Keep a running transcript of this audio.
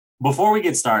Before we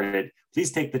get started,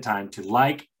 please take the time to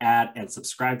like, add, and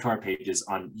subscribe to our pages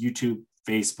on YouTube,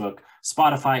 Facebook,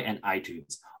 Spotify, and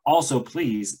iTunes. Also,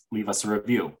 please leave us a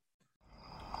review.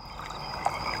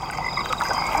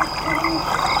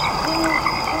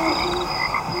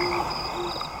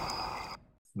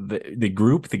 The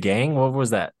group, the gang, what was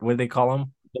that? What did they call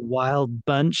them? The Wild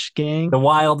Bunch gang. The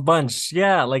Wild Bunch.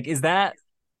 Yeah, like is that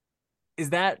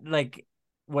like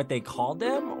what they called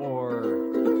them, or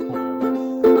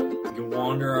We can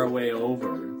wander our way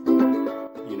over,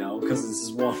 because this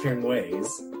is Wandering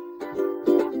Ways.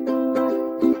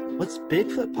 What's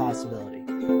Bigfoot possibility?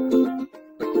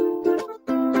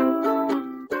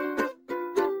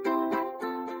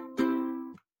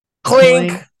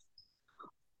 Clink? What's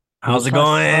How's it my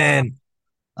song? going?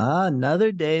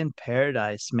 Another day in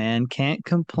paradise, man. Can't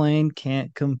complain,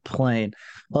 can't complain.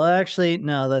 Well, actually,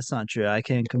 no, that's not true. I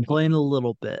can complain a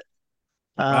little bit.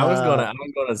 I was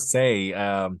gonna say,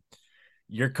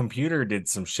 your computer did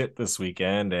some shit this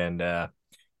weekend, and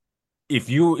if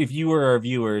you were our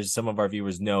viewers, some of our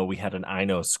viewers know we had an I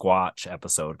Know Squatch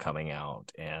episode coming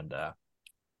out, and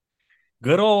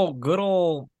good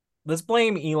old, let's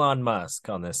blame Elon Musk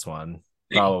on this one.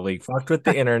 Probably fucked with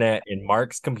the internet, and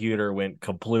Mark's computer went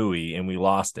kaplooey, and we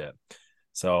lost it.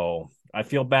 So I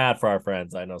feel bad for our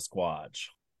friends. I Know Squatch.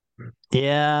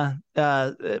 Yeah,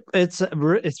 I think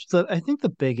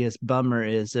the biggest bummer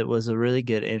is it was a really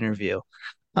good interview.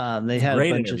 They It's a had a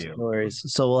great bunch of interview. stories,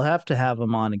 so we'll have to have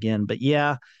them on again. But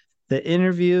yeah, the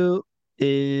interview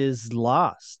is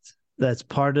lost. That's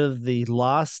part of the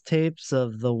lost tapes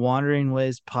of the Wandering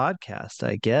Ways podcast,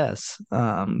 I guess.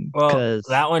 Well, Because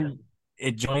that one,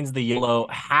 it joins the YOLO.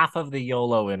 Half of the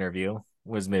YOLO interview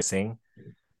was missing.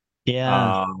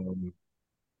 yeah, Um,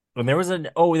 and there was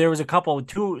a couple,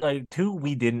 two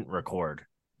we didn't record.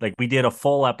 Like we did a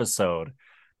full episode,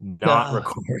 not uh,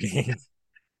 recording,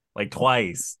 like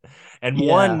twice. And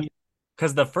yeah, one,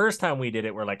 because the first time we did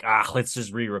it, we're like, let's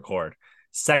just re-record.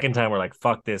 Second time, we're like,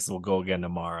 fuck this, we'll go again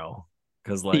tomorrow.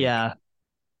 Because like yeah.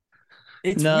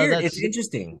 it's No, weird, it's that's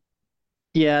interesting.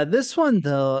 yeah. This one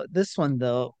though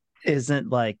isn't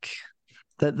like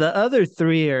the other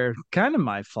three are kind of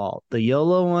my fault. The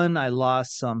YOLO one I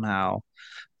lost somehow.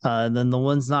 And then the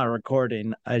one's not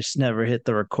recording. I just never hit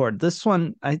the record. This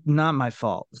one, I not my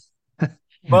fault.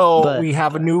 Well, But we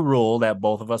have a new rule that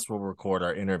both of us will record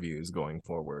our interviews going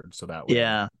forward, so that way,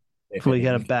 yeah, if we got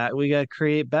to anything. back. We got to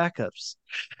create backups.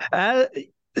 I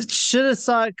should have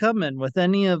saw it coming with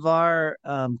any of our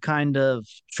kind of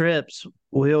trips.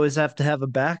 We always have to have a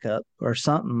backup or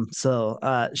something. So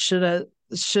should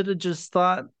have just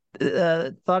thought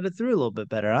it through a little bit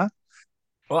better, huh?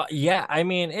 Well, yeah, I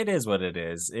mean, it is what it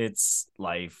is. It's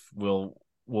life. We'll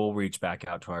reach back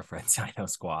out to our friends I Know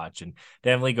Squatch, and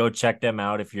definitely go check them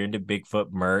out if you're into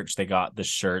Bigfoot merch. They got the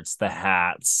shirts, the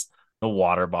hats, the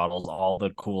water bottles, all the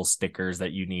cool stickers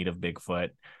that you need of Bigfoot.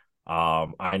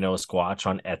 I Know Squatch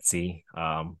on Etsy.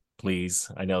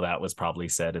 Please. I know that was probably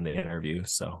said in the interview,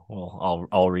 so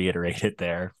I'll reiterate it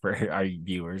there for our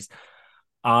viewers.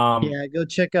 Um, Yeah, go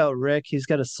check out Rick. He's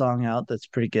got a song out that's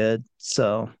pretty good.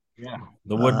 So yeah,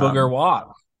 the Wood Booger um,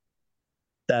 Walk.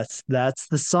 that's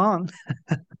the song.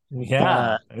 Yeah,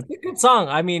 Uh, it's a good song.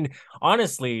 I mean,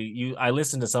 honestly, I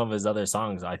listened to some of his other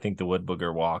songs. I think the Wood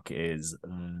Booger Walk is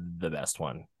the best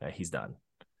one that he's done.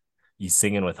 He's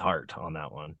singing with heart on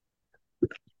that one.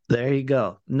 There you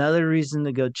go. Another reason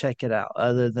to go check it out.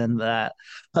 Other than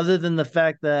the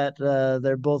fact that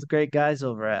they're both great guys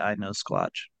over at I Know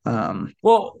Squatch.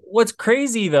 Well, what's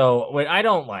crazy though, what I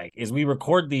don't like is we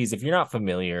record these. If you're not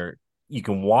familiar, you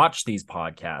can watch these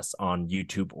podcasts on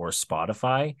YouTube or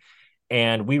Spotify,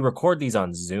 and we record these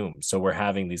on Zoom. So we're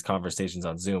having these conversations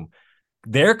on Zoom.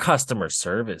 Their customer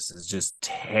service is just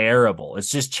terrible.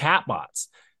 It's just chatbots,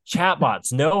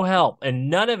 no help. And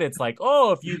none of it's like,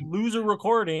 oh, if you lose a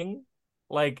recording,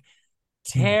 like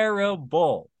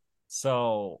terrible.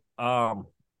 So,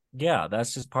 yeah,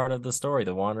 that's just part of the story,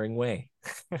 the wandering way.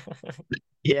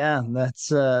 Yeah,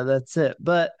 that's it.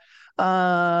 But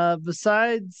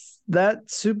besides that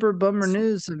super bummer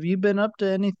news, have you been up to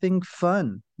anything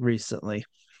fun recently?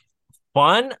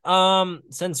 Fun.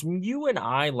 Since you and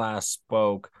I last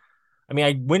spoke, I mean,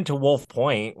 I went to Wolf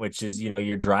Point, which is,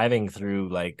 you're driving through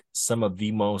like some of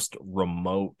the most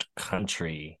remote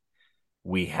country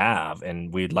we have,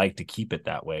 and we'd like to keep it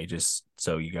that way, just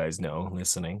so you guys know,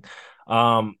 listening.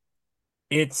 Um,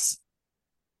 it's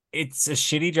it's a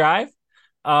shitty drive.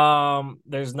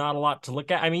 There's not a lot to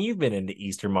look at. I mean, you've been into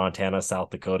Eastern Montana, South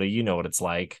Dakota, you know what it's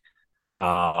like.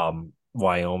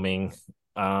 Wyoming.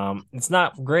 It's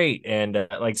not great. And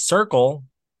like Circle,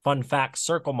 fun fact,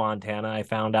 Circle, Montana, I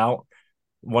found out.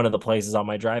 one of the places on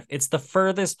my drive. It's the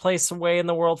furthest place away in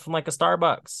the world from like a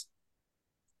Starbucks,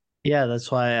 Yeah,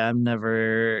 that's why I'm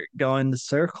never going to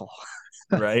Circle.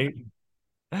 right?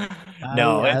 I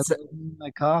No, I it's love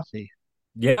my coffee.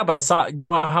 yeah, but saw you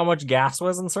know how much gas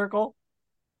was in Circle?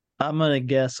 I'm gonna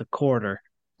guess a quarter.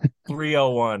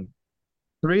 301.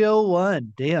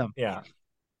 301. Damn. Yeah.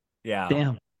 Yeah.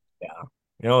 Damn. Yeah.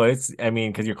 You know, it's, I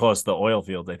mean, because you're close to the oil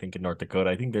fields, I think in North Dakota,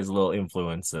 I think there's a little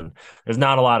influence and there's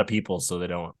not a lot of people, so they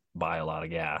don't buy a lot of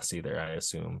gas either, I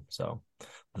assume. So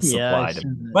the Yeah, I supply,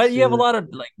 assume that but you have a too. lot of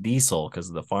like diesel because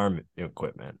of the farm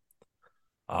equipment.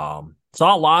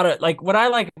 Saw a lot of like what I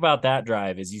like about that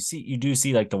drive is you do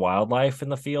see like the wildlife in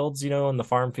the fields, in the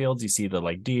farm fields. You see the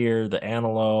like deer, the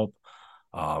antelope.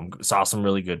 Saw some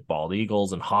really good bald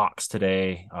eagles and hawks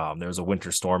today. There was a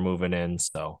winter storm moving in,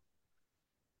 so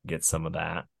get some of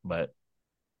that. But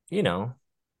you know,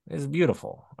 it's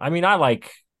beautiful. I mean, I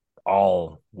like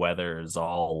all weathers,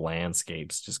 all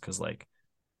landscapes, just because like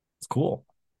it's cool.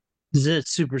 Is it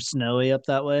super snowy up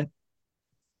that way?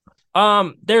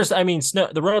 There's, I mean, snow.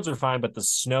 The roads are fine, but the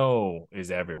snow is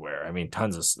everywhere. I mean,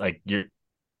 tons of like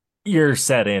you're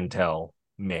set in till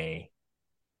May.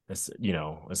 This,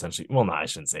 essentially. Well, no, I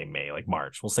shouldn't say May. Like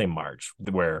March. We'll say March,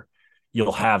 where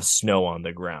you'll have snow on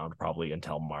the ground probably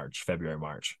until March, February,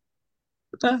 March.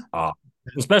 Eh, Uh,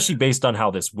 Especially based on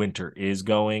how this winter is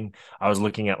going. I was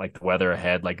looking at like the weather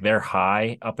ahead. Like they're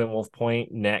high up in Wolf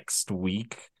Point next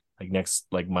week, like next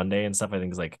like Monday and stuff. I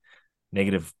think is like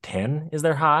 -10 is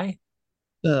their high.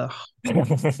 ugh,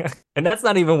 And that's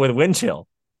not even with wind chill,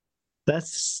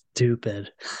 that's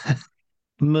stupid.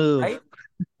 Move. right?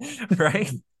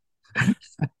 Right.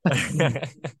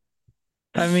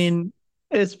 I mean,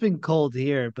 it's been cold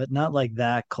here, but not like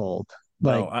that cold.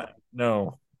 No, Like,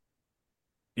 no.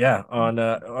 Yeah, on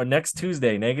next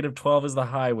Tuesday, -12 is the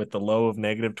high with the low of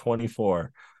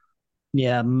 -24.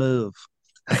 yeah, move.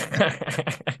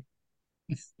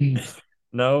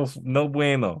 No, no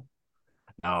bueno.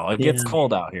 No, it gets Yeah.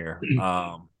 cold out here.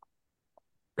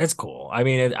 It's cool. I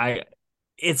mean,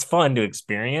 it's fun to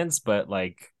experience, but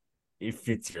like if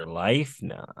it's your life,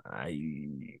 no,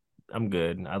 I'm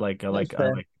good. That's I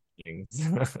fair. like things.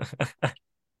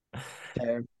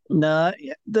 Fair. No,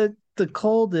 yeah, the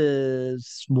cold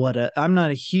is what I'm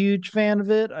not a huge fan of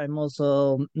it. I'm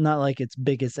also not like its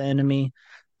biggest enemy.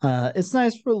 It's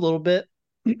nice for a little bit.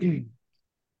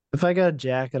 If I got a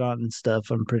jacket on and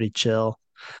stuff, I'm pretty chill.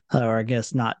 Or I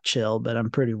guess not chill, but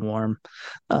I'm pretty warm.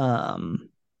 Um,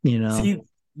 you know. See,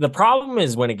 the problem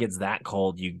is when it gets that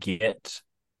cold, you get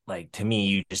like to me,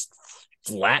 you just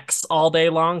flex all day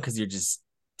long because you're just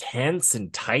tense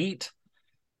and tight,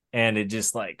 and it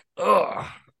just ugh,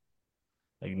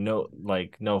 no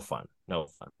fun, no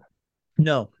fun.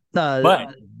 No.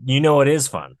 But it is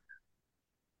fun.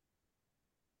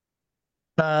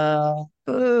 Uh,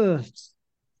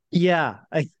 yeah,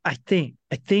 I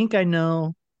think I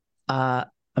know. I'm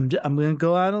gonna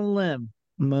go out on a limb.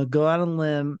 I'm gonna go out on a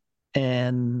limb,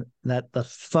 and that the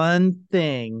fun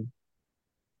thing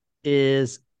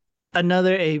is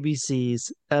another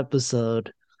ABC's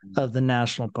episode of the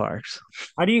national parks.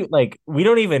 How do you like? We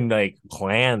don't even like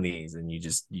plan these, and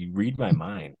you read my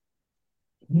mind.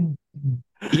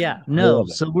 Yeah, I no. love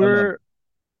it. So I love it.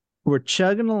 we're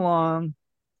chugging along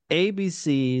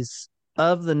ABC's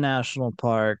of the national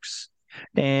parks,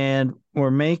 and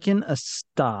we're making a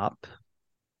stop.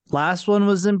 Last one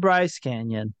was in Bryce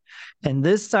Canyon, and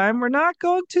this time we're not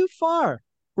going too far.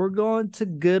 We're going to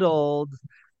good old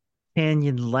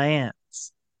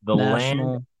Canyonlands The land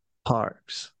National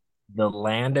Parks. the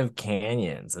land of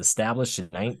canyons, established in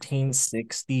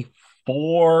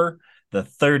 1964, the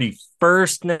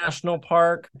 31st national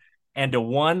park, and to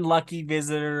one lucky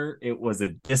visitor, it was a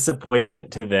disappointment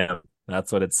to them.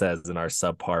 That's what it says in our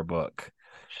subpar book.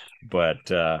 But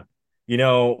you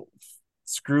know,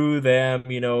 screw them.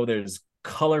 There's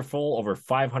colorful over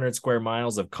 500 square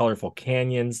miles of colorful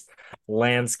canyons,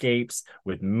 landscapes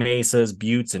with mesas,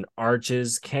 buttes, and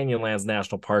arches. Canyonlands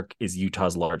National Park is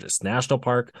Utah's largest national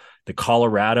park. The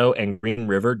Colorado and Green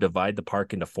River divide the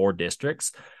park into 4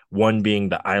 districts, one being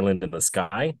the island in the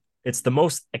sky. It's the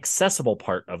most accessible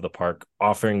part of the park,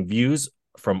 offering views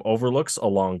from overlooks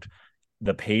along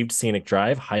the paved scenic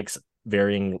drive, hikes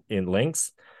varying in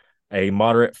lengths, a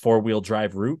moderate 4-wheel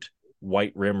drive route,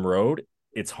 White Rim Road.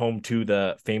 It's home to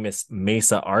the famous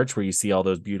Mesa Arch, where you see all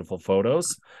those beautiful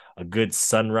photos, a good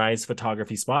sunrise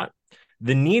photography spot.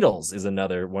 The Needles is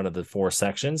another one of the 4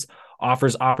 sections,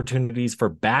 offers opportunities for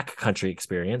backcountry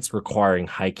experience requiring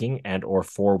hiking and or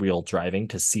 4-wheel driving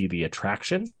to see the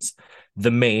attractions.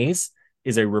 The Maze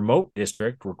is a remote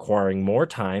district requiring more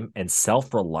time and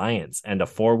self-reliance and a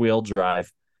 4-wheel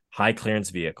drive high clearance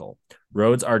vehicle.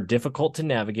 Roads are difficult to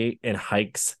navigate and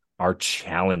hikes are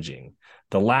challenging.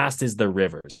 The last is the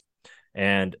rivers.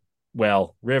 And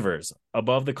well, rivers.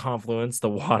 Above the confluence, the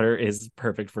water is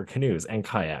perfect for canoes and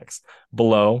kayaks.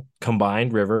 Below,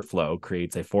 combined river flow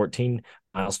creates a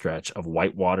 14-mile stretch of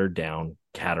whitewater down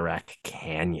Cataract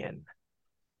Canyon.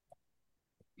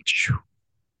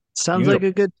 Sounds Beautiful. like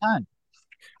a good time.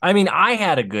 I mean, I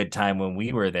had a good time when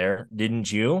we were there, didn't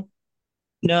you?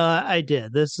 No, I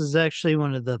did. This is actually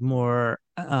one of the more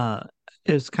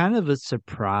it was kind of a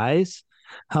surprise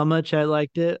how much I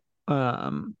liked it.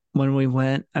 When we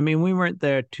went. I mean, we weren't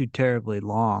there too terribly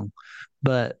long,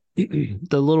 but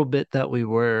the little bit that we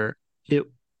were, it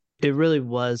it really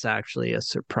was actually a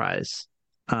surprise.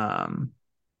 Um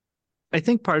I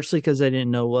think partially because I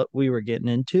didn't know what we were getting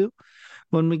into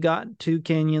when we got to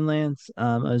Canyonlands.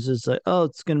 I was just like, oh,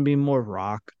 it's gonna be more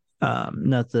rock.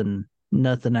 Nothing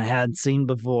I hadn't seen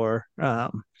before.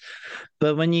 But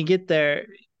when you get there,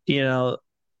 you know,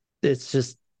 it's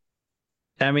just.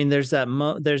 I mean, there's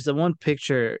the one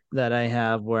picture that I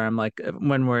have where I'm like,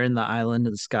 when we're in the island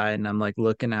of the sky and I'm like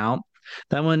looking out.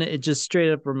 That one, it just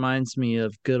straight up reminds me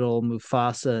of good old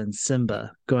Mufasa and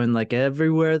Simba going like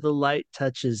everywhere the light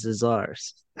touches is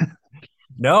ours.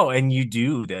 No, and you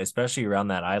do, especially around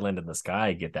that island in the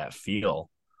sky, get that feel.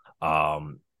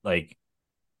 Like,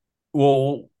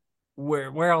 well,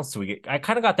 where else do we get? I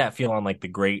kind of got that feel on like the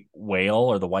Great Whale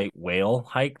or the White Whale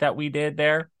hike that we did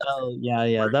there. Oh yeah,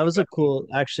 yeah. Where That you was a got cool,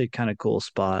 actually kind of cool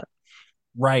spot.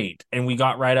 right, and we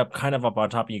got right up, kind of up on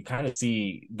top. You kind of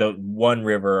see the one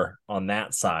river on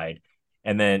that side,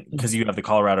 and then because you have the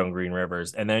Colorado and Green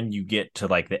Rivers, and then you get to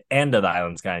like the end of the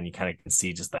island sky, and you kind of can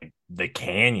see just like the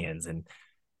canyons, and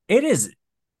it is,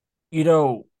 you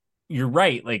know, you're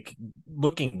right. Like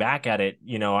looking back at it,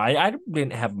 I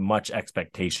didn't have much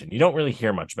expectation. You don't really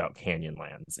hear much about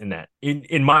Canyonlands in that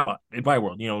in my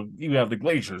world. You have the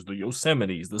glaciers, the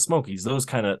Yosemites, the Smokies, those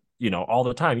kind of, all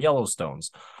the time,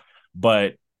 Yellowstones.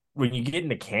 But when you get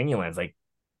into Canyonlands, like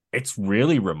it's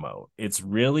really remote. It's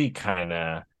really kind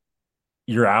of,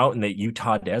 you're out in the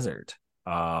Utah desert.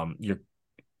 And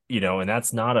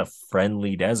that's not a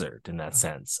friendly desert in that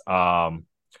sense.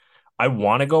 I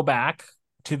want to go back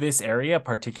to this area,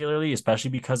 particularly, especially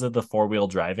because of the four-wheel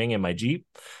driving in my Jeep.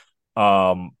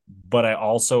 But I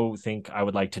also think I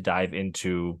would like to dive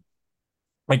into,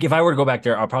 like, if I were to go back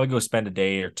there, I'll probably go spend a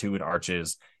day or two in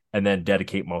Arches and then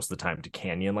dedicate most of the time to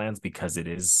Canyonlands because it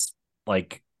is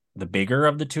like the bigger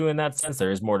of the two in that sense.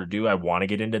 There is more to do. I want to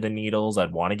get into the Needles.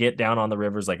 I'd want to get down on the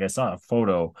rivers. Like I saw a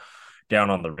photo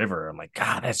down on the river. I'm like,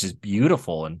 God, that's just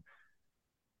beautiful. And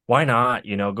why not?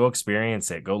 Go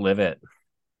experience it, go live it.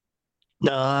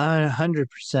 No,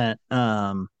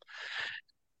 100%.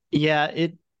 Yeah,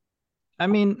 I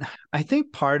mean, I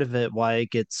think part of it why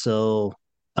it gets so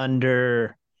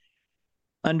under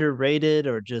underrated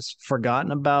or just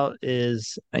forgotten about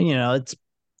is, it's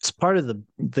part of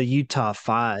the Utah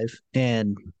Five,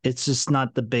 and it's just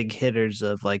not the big hitters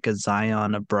of like a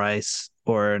Zion, a Bryce,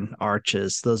 or an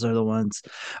Arches. Those are the ones.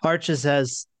 Arches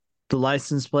has the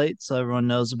license plate, so everyone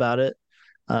knows about it.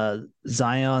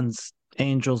 Zion's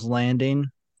Angels Landing,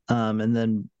 and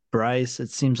then Bryce.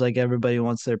 It seems like everybody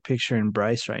wants their picture in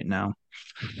Bryce right now.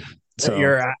 So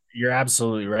You're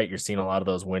absolutely right. You're seeing a lot of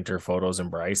those winter photos in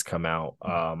Bryce come out.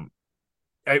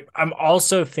 I'm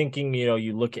also thinking,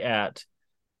 you look at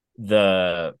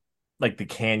the like the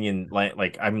canyon,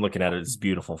 like I'm looking at it as a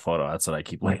beautiful photo. That's what I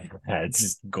keep looking at. It's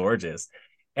just gorgeous.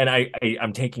 And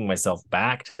I'm taking myself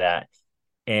back to that.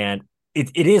 And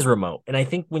it is remote. And I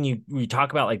think when you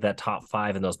talk about like that top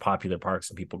five and those popular parks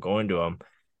and people go into them,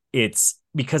 it's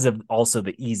because of also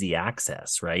the easy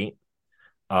access, right?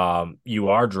 You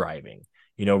are driving.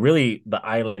 Really the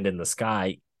island in the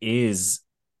sky is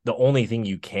the only thing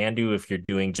you can do if you're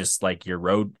doing just like your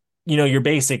road, your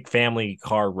basic family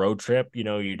car road trip.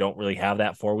 You don't really have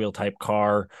that four-wheel type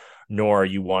car, nor are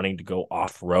you wanting to go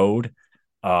off-road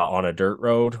on a dirt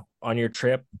road on your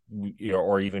trip,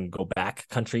 or even go back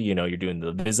country. You're doing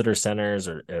the visitor centers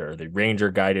or the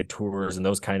ranger guided tours and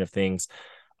those kind of things.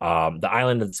 The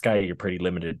island of the sky, you're pretty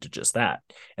limited to just that.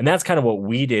 And that's kind of what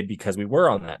we did because we were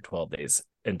on that 12 days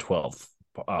and 12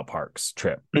 parks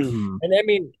trip. mhm. And I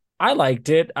mean, I liked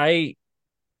it. I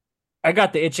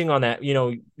got the itching on that.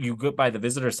 You go by the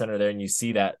visitor center there and you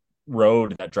see that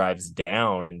road that drives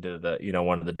down into the,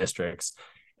 one of the districts.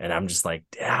 And I'm just like,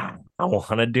 yeah, I want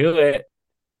to do it.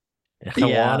 I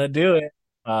Yeah. want to do it.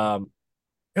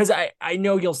 Because I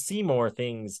know you'll see more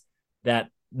things that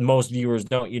most viewers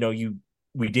don't.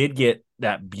 We did get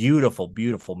that beautiful,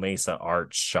 beautiful Mesa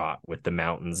Arch shot with the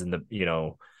mountains in the,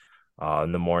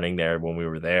 in the morning there when we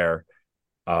were there.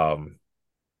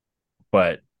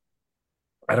 But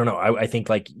I don't know. I think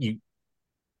like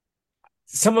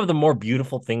some of the more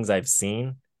beautiful things I've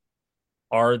seen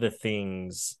are the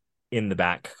things in the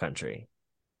back country,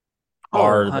 Oh,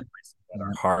 are the places that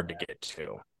are hard to get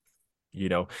to.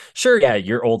 Sure, yeah,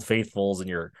 your old faithfuls and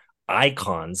your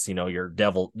icons, your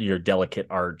delicate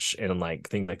arch and like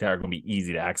things like that are going to be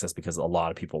easy to access because a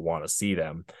lot of people want to see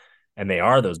them, and they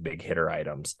are those big hitter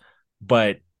items.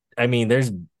 But I mean,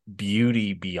 there's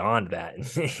beauty beyond that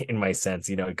in my sense,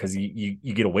 because you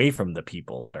get away from the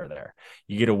people that are there.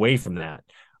 You get away from that.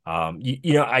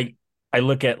 I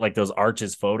look at like those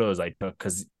arches photos I took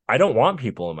because I don't want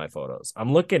people in my photos.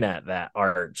 I'm looking at that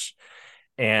arch,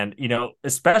 and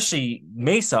especially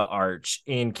Mesa Arch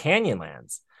in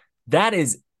Canyonlands. That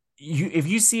is, if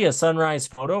you see a sunrise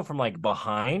photo from like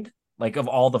behind, like of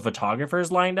all the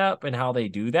photographers lined up and how they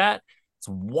do that, it's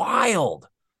wild.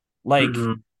 Like,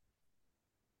 mhm.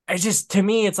 I just, to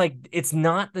me, it's like it's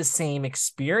not the same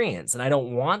experience, and I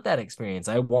don't want that experience.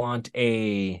 I want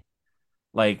it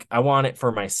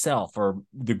for myself or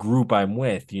the group I'm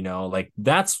with, like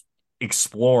that's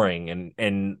exploring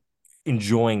and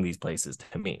enjoying these places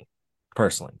to me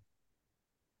personally.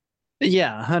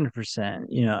 Yeah,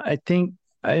 100%. I think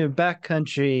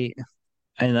backcountry,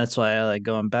 and that's why I like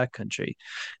going backcountry,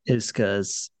 is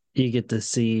because you get to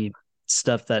see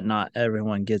stuff that not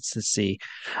everyone gets to see.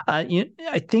 I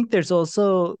think there's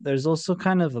also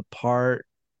kind of a part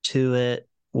to it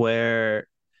where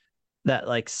that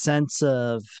like sense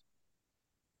of,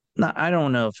 not, I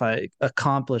don't know if I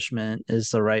accomplishment is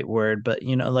the right word, but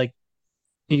like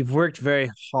you've worked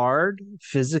very hard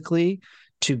physically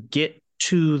to get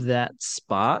to that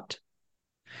spot,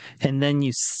 and then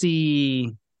you see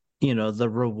the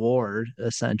reward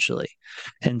essentially.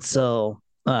 And so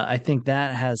I think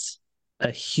that has a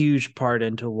huge part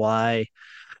into why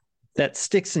that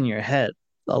sticks in your head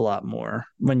a lot more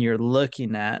when you're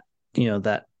looking at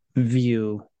that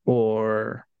view,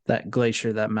 or that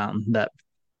glacier, that mountain, that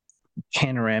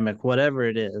panoramic, whatever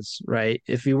it is, right?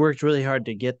 If you worked really hard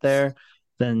to get there,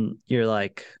 then you're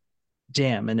like,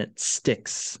 damn, and it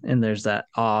sticks, and there's that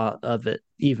awe of it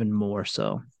even more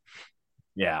so.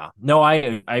 Yeah. No,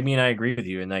 I mean I agree with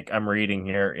you. And like I'm reading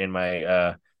here in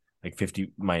my like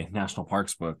 50 my national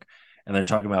parks book, and they're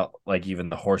talking about like even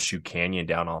the Horseshoe Canyon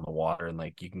down on the water, and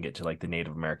like you can get to like the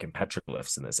Native American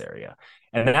petroglyphs in this area.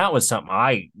 And that was something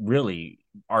I really,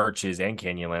 arches and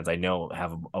canyonlands I know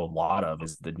have a lot of,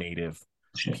 is the native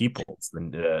peoples,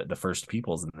 the first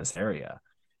peoples in this area.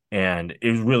 And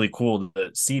it was really cool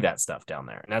to see that stuff down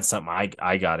there. And that's something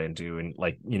I got into, and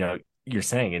like, you're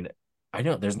saying, and I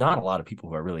know there's not a lot of people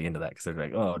who are really into that because they're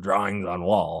like, oh, drawings on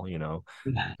wall,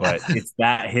 but it's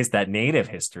that native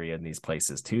history in these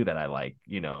places too that I like,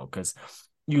 because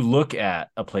you look at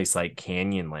a place like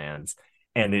Canyonlands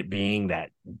and it being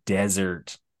that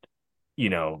desert,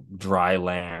 dry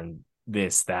land,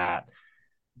 this, that,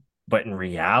 but in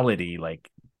reality, like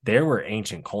there were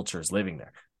ancient cultures living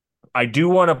there. I do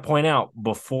want to point out,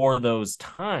 before those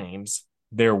times,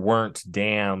 there weren't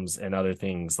dams and other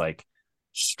things like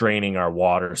straining our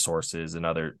water sources and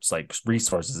other like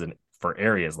resources for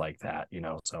areas like that,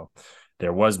 so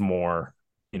there was more,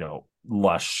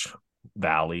 lush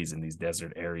valleys in these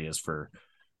desert areas for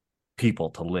people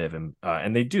to live in.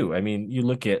 And they do. I mean, you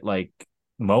look at like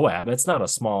Moab, it's not a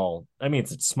small, I mean,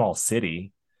 it's a small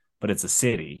city, but it's a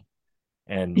city,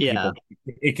 and Yeah. people,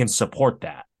 it can support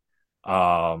that.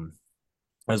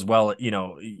 As well,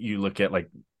 you look at like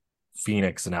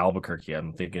Phoenix and Albuquerque,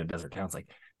 I'm thinking of desert towns, like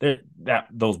that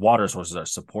those water sources are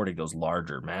supporting those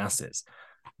larger masses.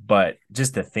 But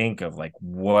just to think of like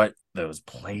what those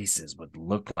places would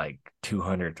look like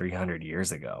 200, 300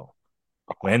 years ago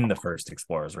when the first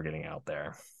explorers were getting out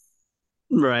there.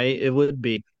 Right. It would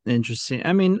be interesting.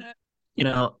 I mean, you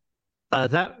know,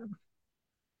 that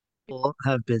people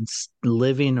have been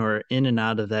living or in and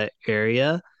out of that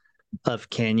area of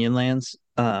Canyonlands.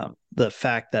 The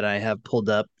fact that I have pulled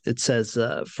up, it says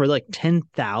for like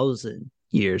 10,000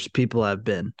 years, people have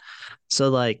been. So,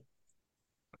 like,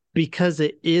 because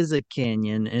it is a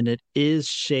canyon and it is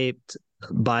shaped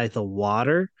by the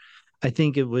water, I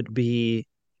think it would be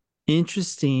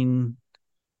interesting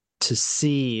to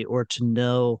see or to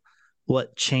know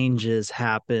what changes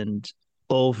happened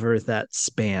over that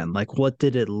span. Like, what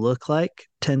did it look like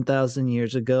 10,000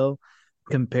 years ago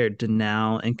compared to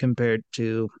now, and compared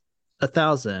to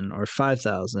 1,000 or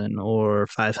 5,000 or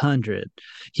 500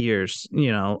 years?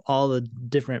 All the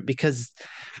different, because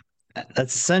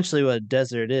that's essentially what a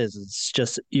desert is. It's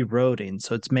just eroding.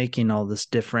 So it's making all this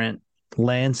different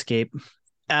landscape.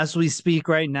 As we speak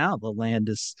right now, the land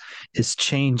is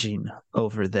changing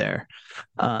over there.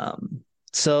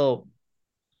 So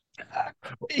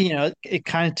It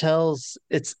kind of tells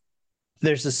it's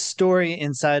there's a story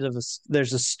inside of us.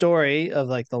 There's a story of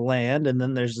like the land, and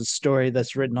then there's a story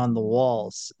that's written on the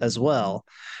walls as well.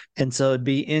 And so it'd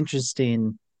be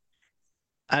interesting.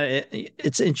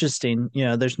 It's interesting.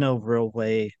 There's no real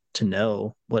way to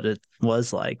know what it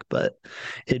was like, but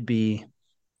it'd be,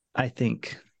 I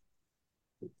think,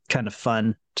 kind of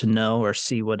fun to know or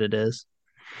see what it is.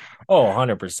 Oh,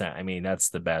 100%. I mean, that's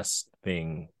the best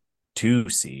thing to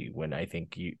see when I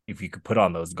think if you could put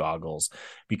on those goggles,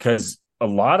 because a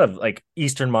lot of like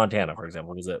Eastern Montana, for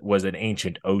example, was an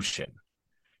ancient ocean,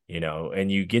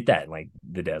 and you get that in like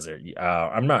the desert.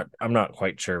 I'm not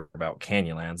quite sure about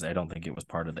Canyonlands. I don't think it was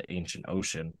part of the ancient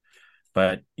ocean,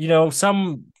 but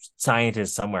some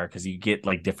scientists somewhere, because you get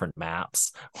like different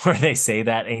maps where they say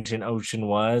that ancient ocean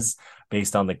was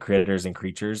based on the critters and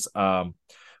creatures.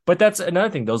 But that's another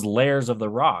thing, those layers of the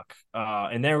rock.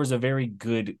 And there was a very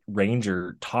good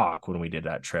ranger talk when we did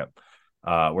that trip,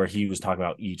 where he was talking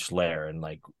about each layer and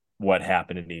like what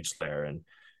happened in each layer. And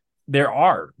there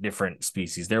are different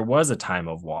species. There was a time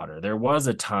of water. There was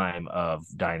a time of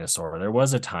dinosaur. There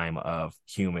was a time of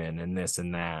human and this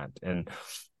and that. And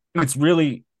it's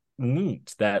really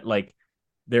neat that like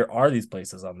there are these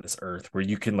places on this earth where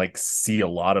you can like see a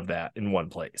lot of that in one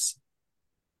place.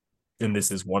 And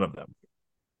this is one of them.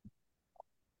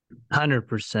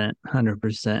 100%,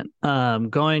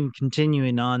 100%.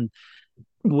 Continuing on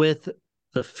with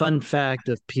the fun fact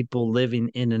of people living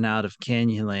in and out of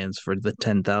Canyonlands for the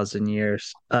 10,000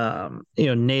 years.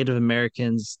 Native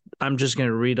Americans, I'm just going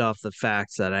to read off the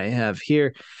facts that I have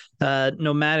here.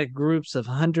 Nomadic groups of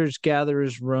hunters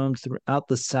gatherers roamed throughout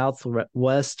the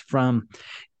Southwest from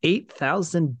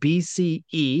 8,000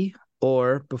 BCE,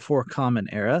 or before Common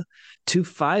Era, to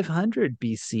 500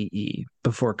 BCE,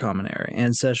 before Common Era.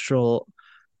 Ancestral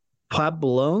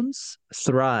Pueblones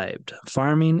thrived,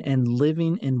 farming and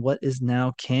living in what is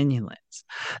now Canyonlands.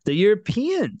 The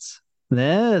Europeans,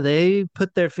 they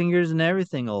put their fingers in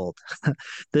everything old.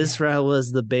 This route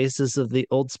was the basis of the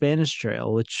Old Spanish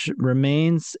Trail, which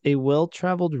remains a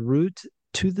well-traveled route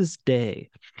to this day.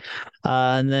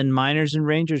 And then miners and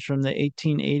rangers from the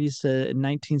 1880s to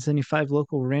 1975,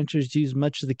 local ranchers used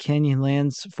much of the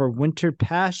Canyonlands for winter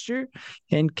pasture,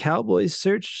 and cowboys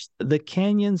searched the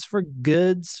canyons for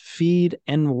goods, feed,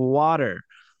 and water.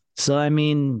 So, I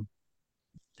mean,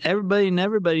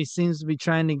 everybody seems to be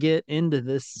trying to get into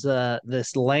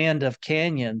this land of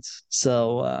canyons.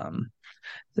 So,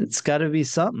 it's got to be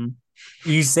something.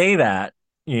 You say that,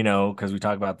 because we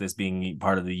talk about this being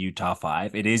part of the Utah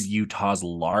Five. It is Utah's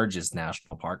largest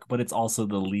national park, but it's also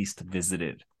the least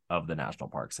visited of the national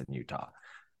parks in Utah.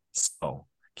 So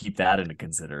keep that into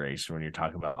consideration when you're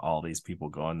talking about all these people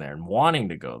going there and wanting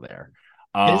to go there.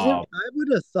 I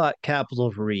would have thought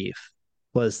Capitol Reef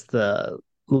was the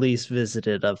least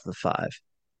visited of the five.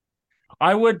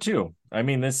 I would too. I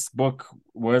mean, this book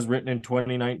was written in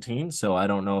 2019, so I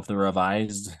don't know if the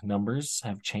revised numbers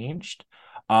have changed.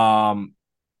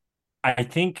 I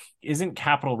think, isn't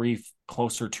Capitol Reef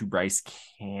closer to Bryce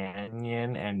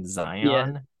Canyon and Zion?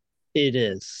 Yeah, it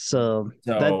is. So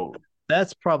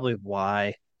that's probably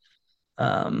why.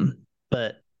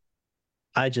 But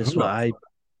I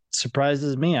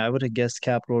surprises me. I would have guessed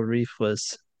Capitol Reef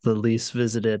was the least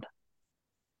visited.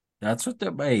 That's what the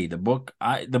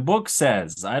book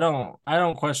says. I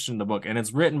don't question the book, and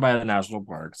it's written by the national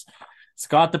parks. It's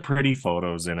got the pretty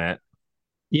photos in it.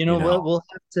 You know what?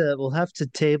 We'll have to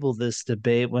table this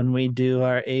debate when we do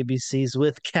our ABCs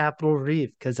with Capitol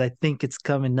Reef, because I think it's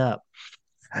coming up.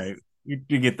 Right.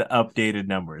 You get the updated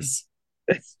numbers.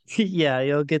 Yeah,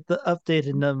 you'll get the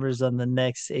updated numbers on the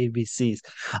next ABCs.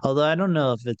 Although I don't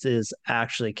know if it is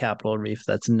actually Capitol Reef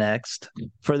that's next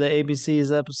for the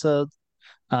ABCs episode.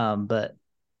 But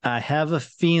I have a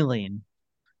feeling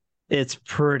it's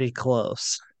pretty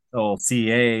close. Oh,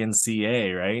 CA and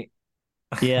CA, right?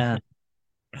 Yeah.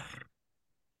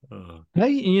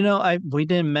 Hey, we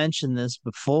didn't mention this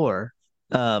before,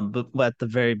 but at the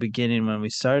very beginning when we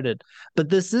started, but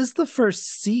this is the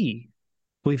first C.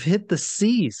 We've hit the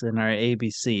C's in our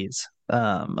ABCs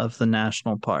of the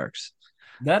national parks.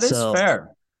 That is So,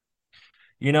 fair.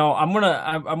 I'm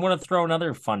gonna throw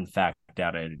another fun fact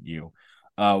out at you.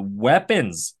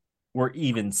 Weapons were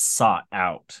even sought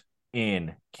out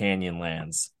in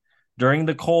Canyonlands. During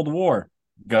the Cold War,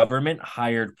 government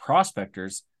hired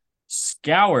prospectors,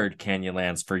 scoured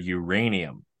Canyonlands for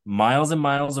uranium. Miles and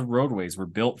miles of roadways were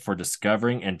built for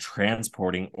discovering and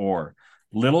transporting ore.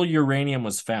 Little uranium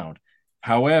was found.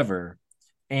 However,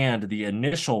 and the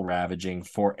initial ravaging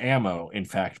for ammo, in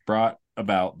fact, brought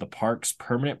about the park's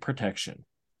permanent protection.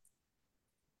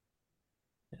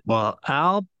 well,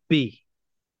 I'll be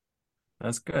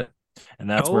That's good. And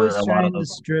that's where Always a lot of trying to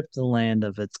those, strip the land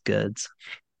of its goods.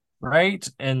 right?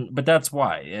 But that's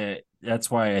why.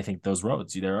 That's why I think those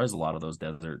roads, there is a lot of those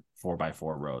desert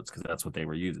 4x4 roads, because that's what they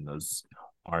were using, those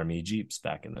army Jeeps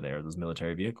back in the day, or those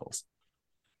military vehicles.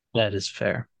 That is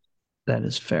fair. That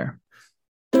is fair.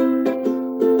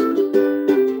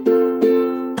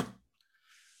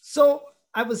 So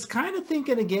I was kind of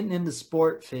thinking of getting into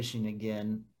sport fishing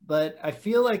again, but I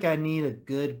feel like I need a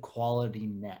good quality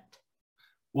net.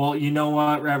 Well, you know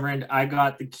what, Reverend? I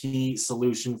got the key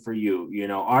solution for you. You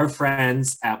know, our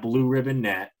friends at Blue Ribbon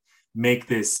Net make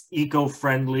this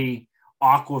eco-friendly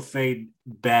aquafade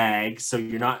bag, so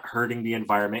you're not hurting the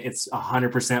environment. It's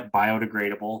 100%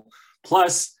 biodegradable.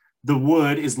 Plus, the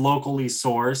wood is locally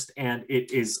sourced and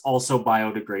it is also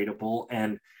biodegradable.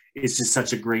 And it's just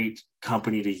such a great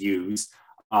company to use.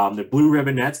 The Blue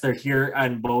Ribbon Nets, they're here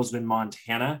in Bozeman,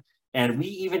 Montana. And we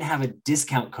even have a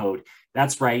discount code.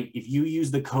 That's right. If you use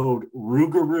the code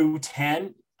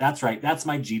Rougarou10, that's right. That's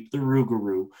my Jeep, the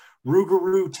Rougarou.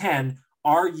 Rougarou10,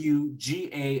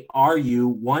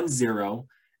 Rugaru10.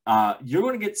 You're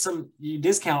going to get some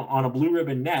discount on a Blue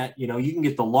Ribbon net. You know, you can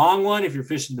get the long one if you're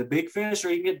fishing the big fish,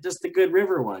 or you can get just the good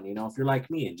river one, you know, if you're like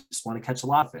me and just want to catch a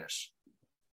lot of fish.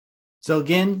 So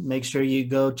again, make sure you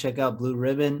go check out Blue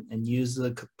Ribbon and use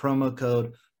the promo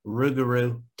code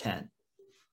Rougarou10.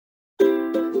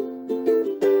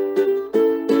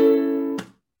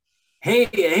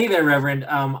 Hey there, Reverend.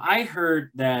 I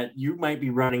heard that you might be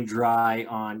running dry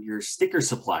on your sticker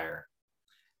supplier.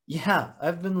 Yeah,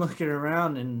 I've been looking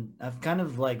around and I've kind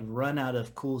of like run out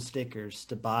of cool stickers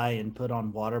to buy and put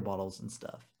on water bottles and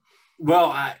stuff.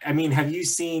 Well, I mean, have you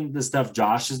seen the stuff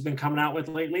Josh has been coming out with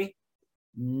lately?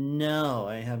 No,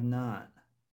 I have not.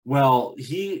 Well,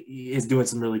 he is doing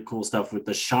some really cool stuff with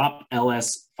the Shop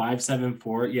LS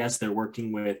 574. Yes, they're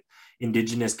working with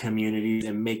indigenous communities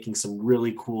and making some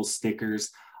really cool stickers.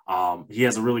 He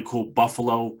has a really cool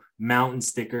Buffalo Mountain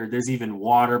sticker. There's even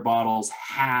water bottles,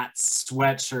 hats,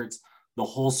 sweatshirts, the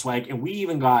whole swag. And we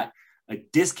even got a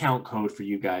discount code for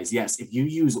you guys. Yes, if you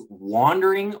use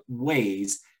Wandering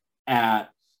Ways at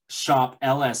Shop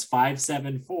LS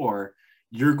 574,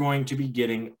 you're going to be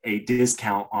getting a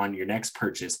discount on your next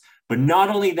purchase. But not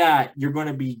only that, you're going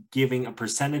to be giving a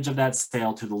percentage of that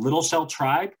sale to the Little Shell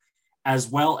Tribe, as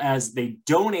well as they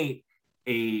donate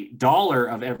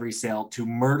 $1 of every sale to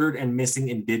murdered and missing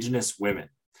Indigenous women.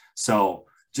 So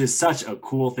just such a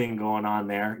cool thing going on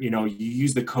there. You know, you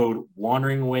use the code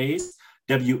Wandering Ways,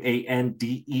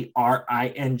 WANDERING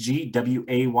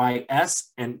WAYS,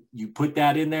 and you put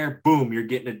that in there, boom, you're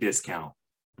getting a discount.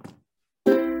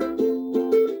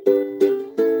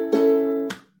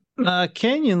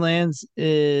 Canyonlands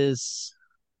is,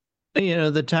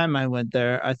 the time I went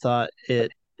there, I thought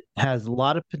it has a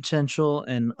lot of potential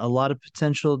and a lot of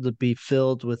potential to be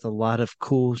filled with a lot of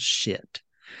cool shit.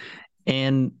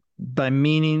 And by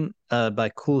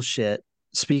cool shit,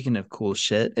 speaking of cool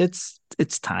shit, it's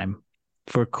time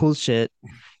for cool shit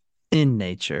in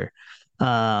nature.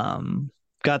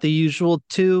 Got the usual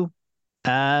 2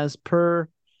 as per.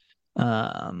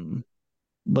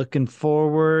 Looking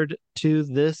forward to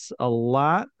this a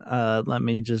lot. Let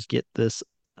me just get this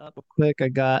up quick. I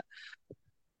got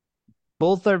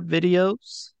both our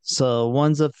videos. So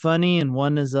one's a funny and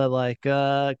one is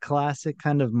a classic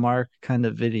kind of Mark kind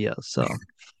of video. So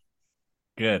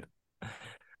Good.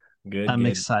 I'm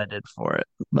excited for it.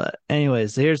 But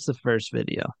anyways, here's the first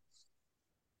video.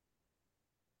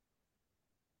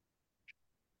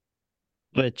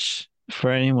 Which for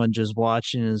anyone just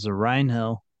watching is a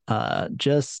rhino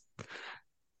just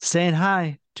saying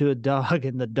hi to a dog,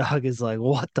 and the dog is like,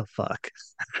 what the fuck?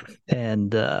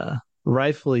 And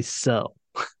rightfully so.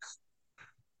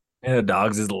 And the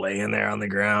dog's just laying there on the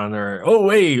ground, or oh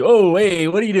wait,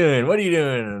 what are you doing? What are you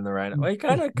doing? And the rhino, well, he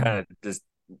kind of just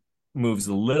moves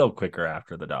a little quicker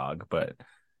after the dog, but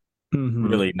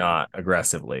really not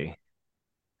aggressively.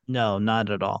 No, not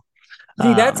at all.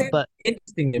 See, that's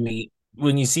interesting to me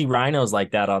when you see rhinos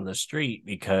like that on the street,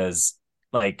 because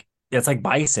like it's like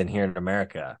bison here in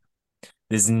America.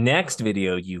 This next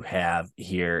video you have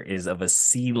here is of a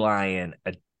sea lion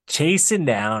chasing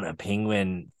down a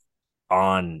penguin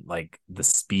on like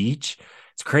the beach.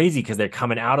 It's crazy because they're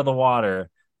coming out of the water.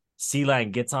 Sea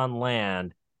lion gets on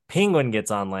land, penguin gets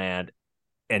on land,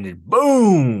 and it,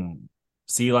 boom,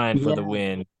 sea lion for the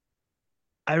win.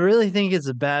 I really think it's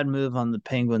a bad move on the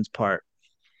penguin's part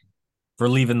for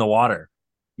leaving the water.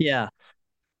 Yeah.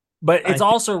 But it's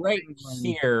also right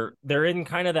here. They're in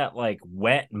kind of that like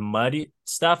wet, muddy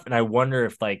stuff. And I wonder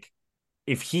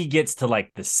if he gets to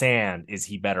like the sand, is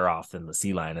he better off than the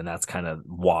sea lion? And that's kind of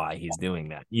why he's doing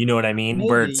that. You know what I mean? Maybe,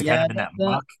 where it's kind of in that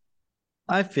muck.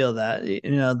 I feel that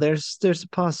there's a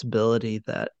possibility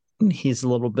that he's a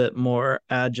little bit more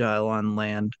agile on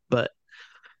land, but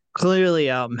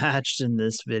clearly outmatched in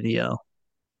this video.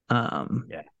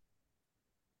 Yeah.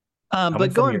 Coming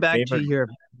But from going your back to favorite. your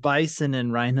bison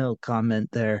and rhino comment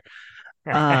there,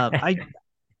 I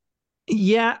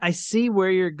yeah, I see where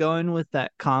you're going with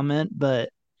that comment, but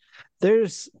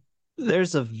there's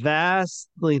there's a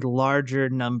vastly larger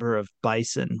number of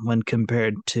bison when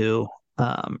compared to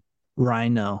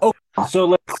rhino. Oh, so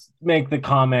let's make the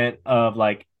comment of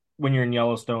like when you're in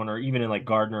Yellowstone or even in like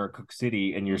Gardner or Cook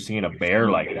City and you're seeing a bear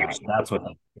like that. That's what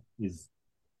is,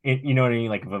 you know what I mean?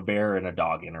 Like if a bear and a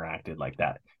dog interacted like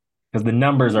that, because the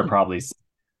numbers are probably,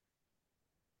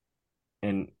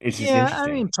 and it's just Yeah, I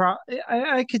interesting. mean,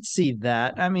 I could see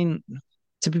that. I mean,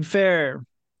 to be fair,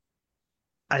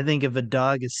 I think if a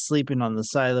dog is sleeping on the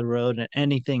side of the road and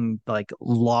anything like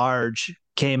large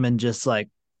came and just like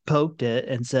poked it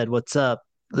and said, "What's up?"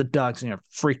 the dog's gonna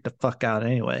freak the fuck out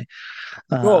anyway.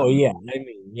 Oh Um, yeah, I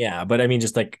mean yeah, but I mean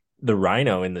just like the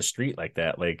rhino in the street like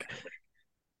that, like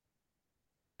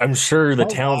I'm sure the how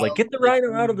town's like wild get the would it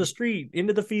rhino out of the be? street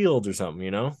into the fields or something,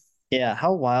 you know? Yeah,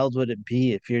 how wild would it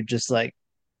be if you're just like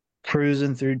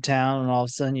cruising through town and all of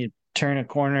a sudden you turn a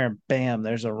corner and bam,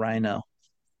 there's a rhino.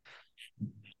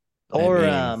 I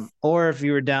mean, Or if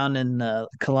you were down in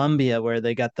Colombia where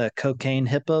they got the cocaine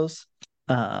hippos,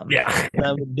 yeah,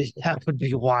 that would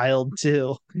be wild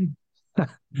too.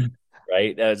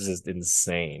 right. That's just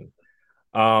insane.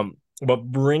 But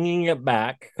bringing it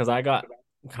back because I got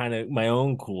kind of my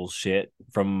own cool shit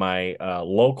from my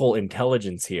local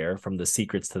intelligence here from the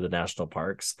Secrets to the National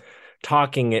Parks,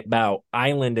 talking about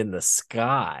Island in the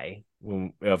Sky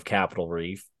of Capitol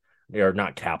Reef. Or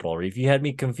not Capitol Reef. You had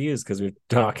me confused because we're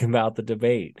talking about the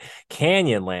debate.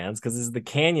 Canyonlands, because this is the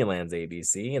Canyonlands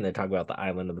ABC, and they're talking about the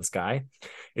island of the sky.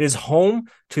 It is home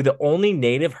to the only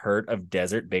native herd of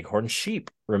desert bighorn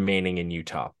sheep remaining in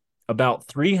Utah. About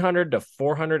 300 to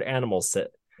 400 animals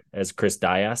sit, as Chris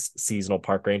Dias, seasonal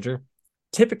park ranger.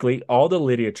 Typically, all the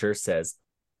literature says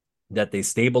that they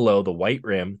stay below the white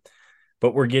rim,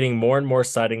 but we're getting more and more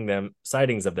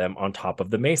sightings of them on top of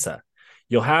the mesa.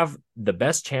 You'll have the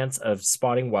best chance of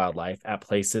spotting wildlife at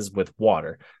places with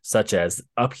water, such as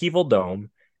Upheaval Dome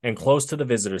and close to the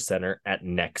visitor center at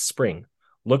Neck Spring.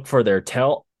 Look for their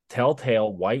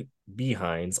telltale white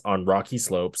behinds on rocky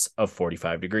slopes of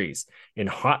 45 degrees. In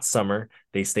hot summer,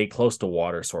 they stay close to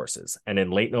water sources. And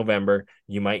in late November,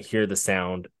 you might hear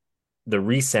the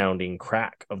resounding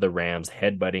crack of the rams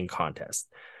headbutting contest.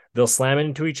 They'll slam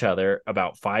into each other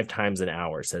about 5 times an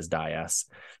hour, says Dias,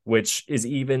 which is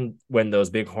even when those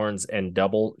big horns and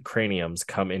double craniums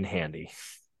come in handy.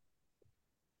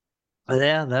 But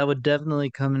yeah, that would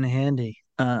definitely come in handy.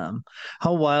 How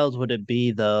wild would it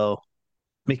be though?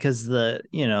 Because the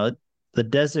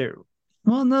desert,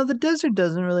 well, no, the desert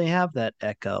doesn't really have that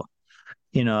echo.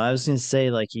 I was gonna say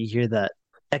like you hear that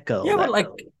echo Yeah, but that like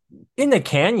in the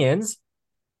canyons.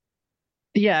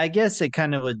 yeah, I guess it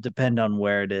kind of would depend on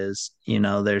where it is.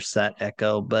 There's that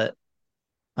echo, but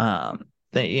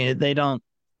they don't.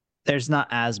 There's not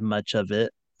as much of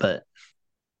it, but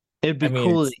it'd I be mean,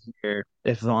 cool to it's hear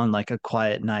if on like on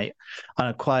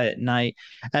a quiet night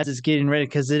as it's getting ready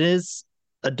because it is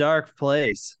a dark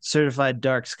place, certified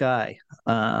dark sky,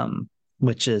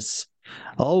 which is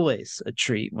always a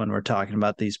treat when we're talking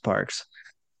about these parks.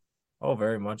 oh,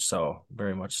 very much so.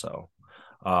 Very much so.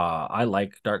 I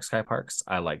like dark sky parks.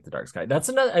 I like the dark sky. That's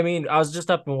another. I mean, I was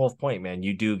just up in Wolf Point, man.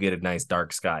 You do get a nice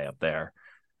dark sky up there,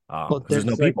 Well, because there's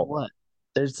no there's like people. what?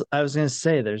 I was gonna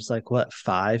say there's like what,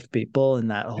 5 people in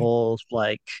that whole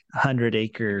like 100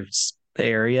 acres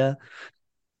area.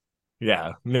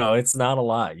 Yeah, no, it's not a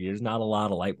lot. There's not a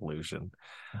lot of light pollution,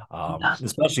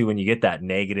 especially when you get that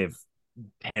negative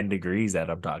 10 degrees that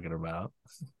I'm talking about.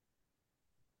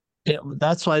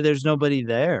 That's why there's nobody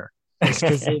there. It's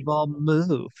because they've all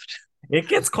moved. It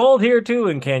gets cold here too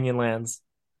in Canyonlands.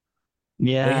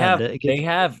 They Yeah, have it gets they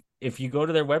have if you go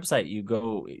to their website, you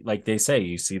go like they say,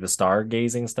 you see the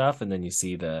stargazing stuff and then you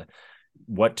see the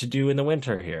what to do in the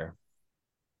winter here.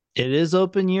 it is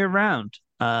open year round.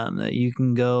 That you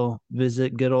can go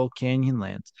visit good old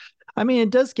Canyonlands. I mean,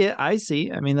 it does get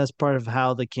icy. I mean, that's part of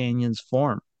how the canyons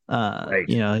form. Right.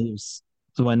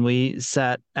 When we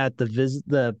sat at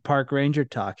the park ranger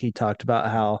talk, he talked about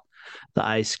how the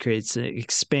ice it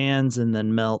expands and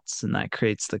then melts, and that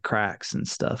creates the cracks and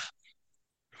stuff.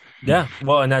 Yeah.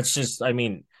 Well, and that's just I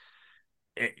mean,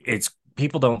 it's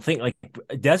people don't think like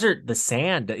desert, the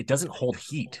sand, it doesn't hold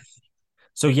heat.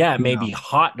 So yeah, it may No. be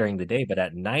hot during the day, but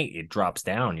at night it drops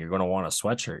down. You're going to want a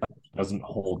sweatshirt. It doesn't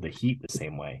hold the heat the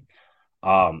same way.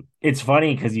 It's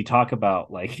funny because you talk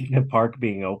about like the park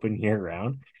being open year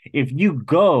round. If you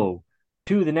go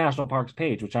to the national parks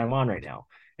page, which I'm on right now,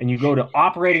 and you go to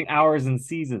operating hours and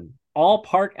season, all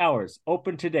park hours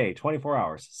open today, 24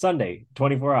 hours, Sunday,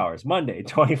 24 hours, Monday,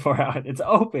 24 hours. It's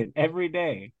open every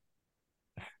day,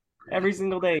 every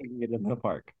single day you can get in the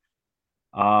park.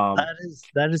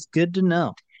 That is good to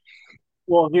know.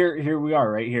 Well, here we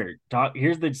are right here.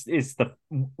 Here's it's the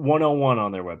 101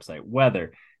 on their website.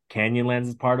 Weather. Canyonlands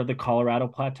is part of the Colorado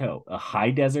Plateau, a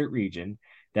high desert region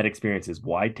that experiences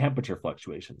wide temperature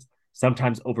fluctuations,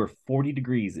 sometimes over 40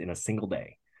 degrees in a single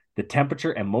day. The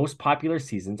temperature and most popular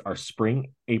seasons are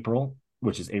spring, April,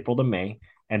 which is April to May,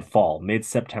 and fall,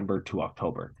 mid-September to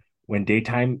October, when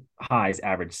daytime highs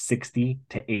average 60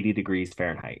 to 80 degrees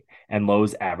Fahrenheit and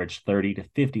lows average 30 to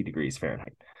 50 degrees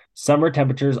Fahrenheit. Summer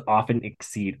temperatures often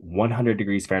exceed 100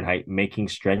 degrees Fahrenheit, making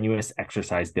strenuous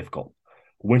exercise difficult.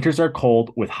 Winters are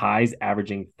cold, with highs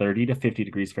averaging 30 to 50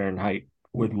 degrees Fahrenheit,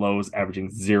 with lows averaging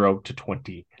 0 to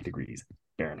 20 degrees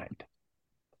Fahrenheit.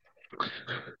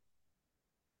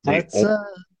 That's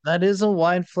that is a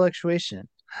wide fluctuation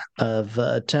of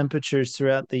temperatures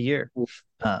throughout the year.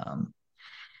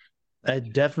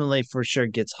 It definitely for sure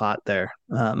gets hot there.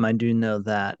 I do know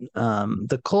that.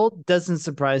 The cold doesn't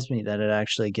surprise me that it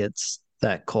actually gets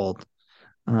that cold.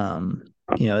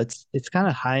 It's kind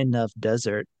of high enough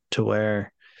desert to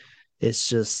where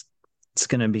it's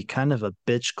gonna be kind of a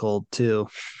bitch cold too.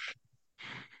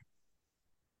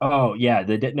 Oh yeah,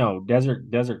 no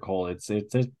desert cold.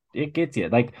 It gets you.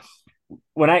 Like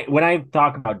when I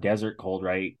talk about desert cold,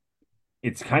 right?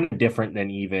 It's kind of different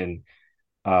than even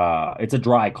it's a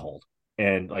dry cold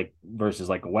and like versus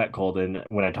like a wet cold. And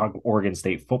when I talk Oregon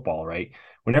State football, right?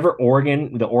 Whenever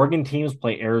the Oregon teams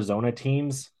play Arizona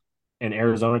teams and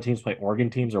Arizona teams play Oregon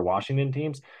teams or Washington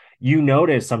teams, you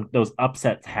notice some those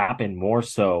upsets happen more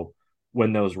so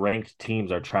when those ranked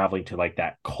teams are traveling to like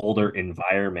that colder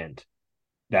environment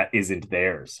that isn't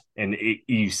theirs, and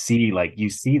you see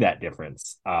that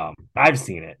difference. I've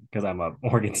seen it because I'm a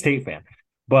Oregon State fan,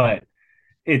 but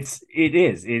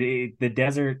the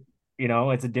desert,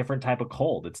 it's a different type of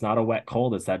cold. It's not a wet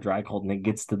cold, it's that dry cold, and it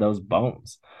gets to those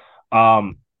bones.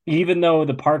 Even though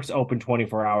the park's open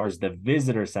 24 hours, the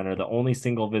visitor center, the only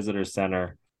single visitor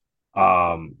center,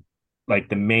 like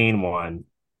the main one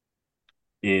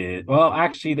is, well,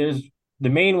 actually there's the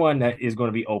main one that is going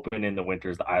to be open in the winter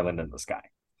is the Island in the Sky.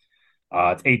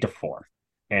 It's 8 to 4,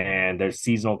 and there's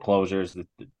seasonal closures.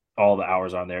 All the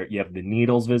hours on there. You have the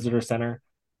Needles Visitor Center,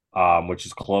 which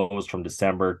is closed from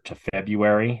December to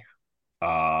February.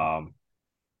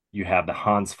 You have the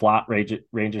Hans Flat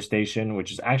Ranger Station,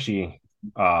 which is actually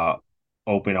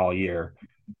open all year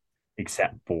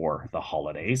except for the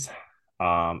holidays.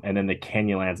 And then the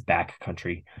Canyonlands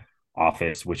Backcountry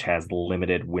office, which has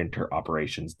limited winter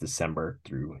operations December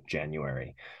through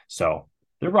January. So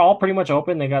they're all pretty much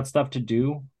open. They got stuff to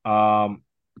do. Not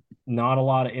a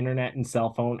lot of internet and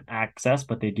cell phone access,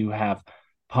 but they do have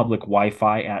public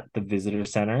Wi-Fi at the visitor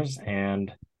centers.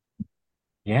 And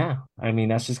yeah, I mean,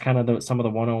 that's just kind of some of the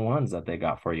 101s that they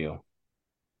got for you.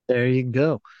 There you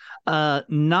go.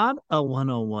 Not a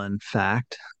 101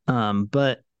 fact,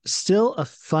 but still a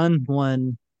fun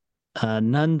one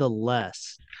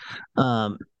nonetheless.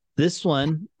 This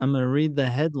one, I'm going to read the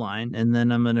headline and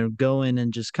then I'm going to go in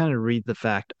and just kind of read the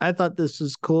fact. I thought this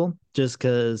was cool just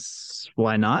because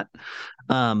why not?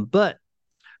 But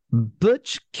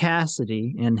Butch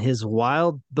Cassidy and his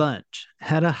wild bunch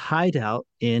had a hideout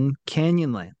in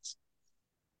Canyonlands.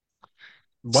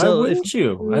 Why wouldn't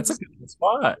you? That's a good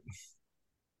spot.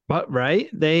 But right,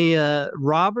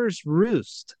 Robbers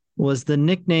Roost was the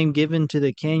nickname given to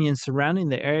the canyon surrounding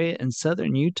the area in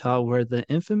southern Utah where the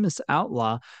infamous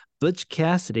outlaw Butch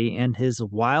Cassidy and his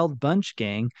Wild Bunch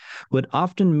gang would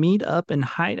often meet up and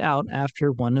hide out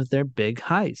after one of their big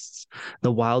heists.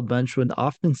 The Wild Bunch would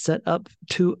often set up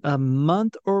to a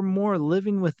month or more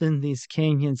living within these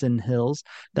canyons and hills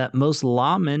that most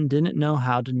lawmen didn't know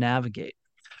how to navigate.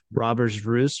 Robbers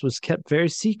Roost was kept very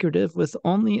secretive, with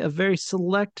only a very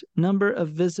select number of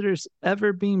visitors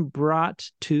ever being brought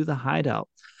to the hideout,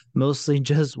 mostly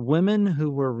just women who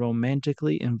were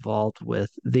romantically involved with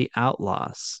the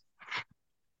outlaws.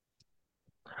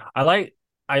 I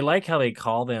like how they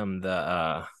call them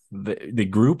the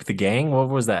group, the gang. What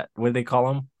was that? What did they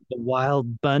call them? The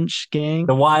Wild Bunch gang.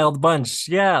 The Wild Bunch.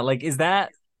 Yeah, like is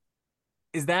that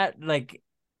like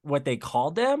what they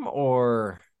called them,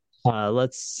 or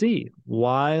let's see.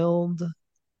 Wild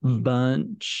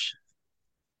Bunch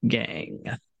gang.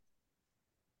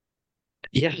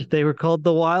 Yeah, they were called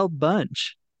the Wild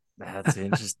Bunch. That's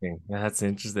interesting. That's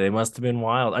interesting. They must have been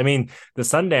wild. I mean, the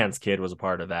Sundance Kid was a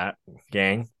part of that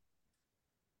gang.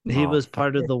 He Oh, was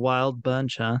part of the Wild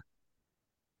Bunch, huh?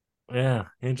 yeah.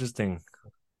 Interesting.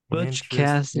 Butch Interesting.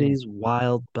 Cassidy's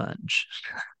Wild Bunch.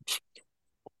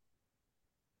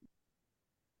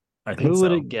 I think Who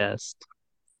would so. have guessed?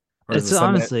 Or is It's the Sundance?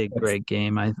 honestly a great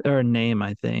game, or name,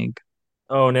 I think.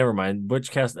 Oh, never mind. Butch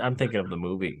Cast. I'm thinking of the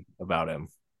movie about him,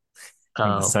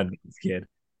 like the Oh, Sundance Kid.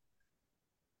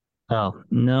 oh,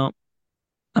 no.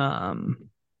 Um,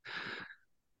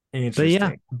 but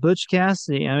yeah, Interesting. Butch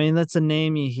Cassidy. I mean, that's a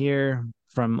name you hear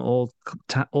from old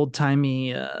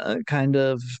timey kind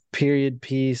of period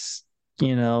piece.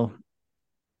 You know,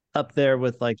 up there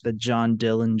with like the John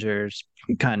Dillingers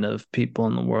kind of people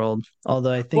in the world.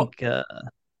 Although I Well, think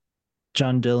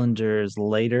John Dillinger is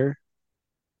later.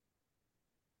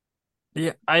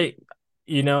 yeah,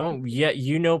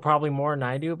 yeah, probably more than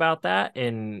I do about that.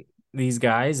 And these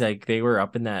guys, like, they were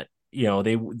up in that,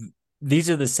 these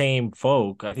are the same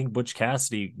folk. I think Butch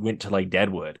Cassidy went to like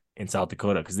Deadwood in South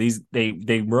Dakota because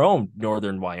they roamed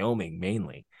northern Wyoming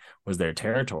mainly was their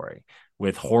territory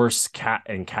with horse, cat,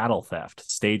 and cattle theft,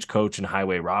 stagecoach, and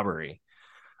highway robbery.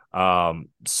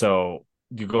 So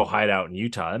you go hide out in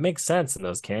Utah. That makes sense in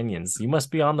those canyons. You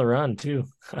must be on the run too.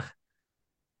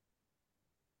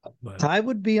 But I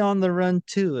would be on the run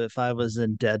too if I was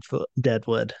in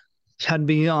Deadwood. I'd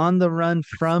be on the run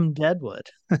from Deadwood.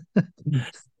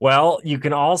 well, you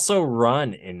can also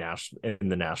run in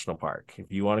the national park.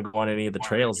 If you want to go on any of the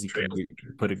trails, you can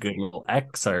put a good little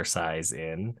exercise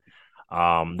in.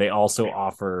 They also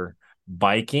offer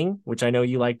biking, which I know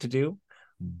you like to do,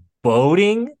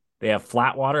 boating. They have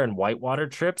flat water and whitewater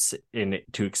trips in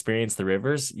to experience the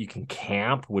rivers. You can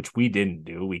camp, which we didn't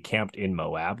do. We camped in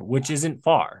Moab, which isn't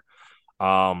far.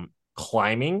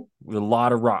 Climbing, a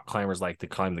lot of rock climbers like to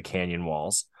climb the canyon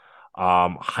walls.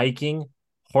 Hiking,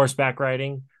 horseback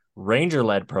riding, ranger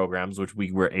led programs, which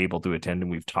we were able to attend and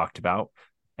we've talked about.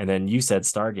 And then you said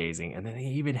stargazing. And then they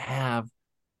even have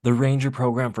the ranger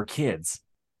program for kids,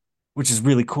 which is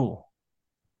really cool.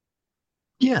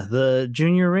 Yeah, the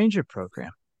Junior Ranger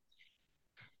program.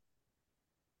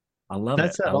 I love it.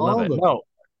 That's I at love all it. the No,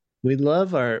 we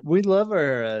love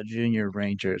our Junior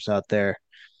Rangers out there.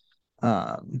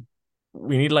 Um,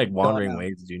 we need like Going Wandering out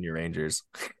Waves Junior Rangers,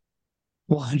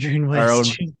 wandering our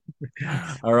west. own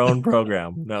our own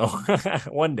program. No,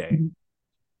 one day,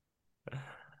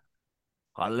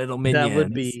 our little That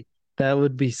would minions. be that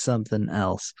would be something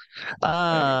else.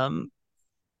 Um,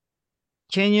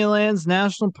 Canyonlands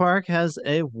National Park has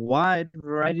a wide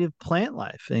variety of plant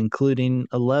life, including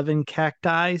 11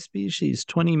 cacti species,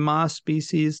 20 moss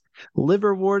species,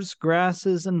 liverworts,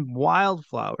 grasses, and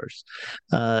wildflowers.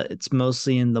 It's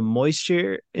mostly in the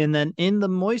moisture, and then in the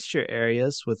moisture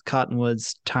areas with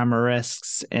cottonwoods,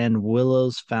 tamarisks, and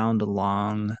willows found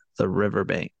along the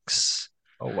riverbanks.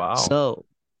 Oh wow. So,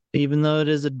 even though it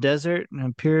is a desert and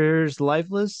appears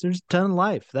lifeless, there's a ton of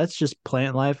life. That's just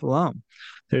plant life alone.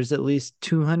 There's at least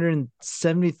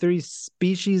 273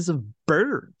 species of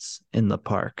birds in the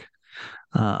park,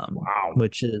 Wow.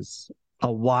 which is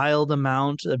a wild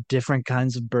amount of different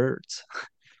kinds of birds.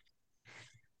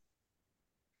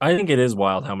 I think it is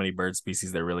wild how many bird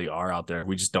species there really are out there.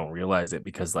 We just don't realize it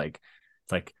because like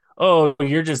it's like, oh,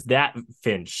 you're just that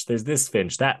finch. There's this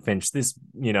finch, that finch, this,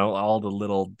 all the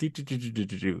little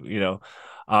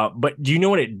but do you know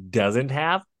what it doesn't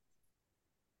have?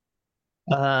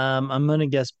 I'm gonna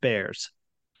guess bears.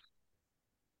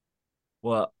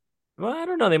 Well, I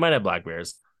don't know. They might have black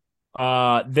bears.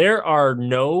 There are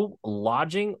no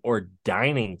lodging or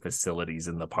dining facilities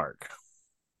in the park.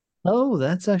 Oh,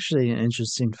 that's actually an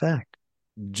interesting fact.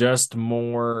 Just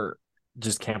more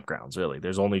just campgrounds, really.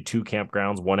 There's only two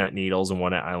campgrounds, one at Needles and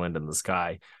one at Island in the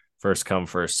Sky. First come,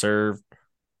 first serve.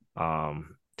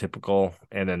 Typical,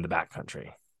 and then the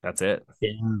backcountry. That's it.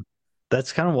 Yeah,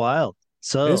 that's kind of wild. It's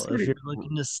So, if pretty you're cool.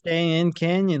 looking to stay in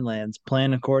Canyonlands,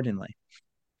 plan accordingly.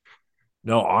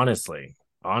 No, honestly,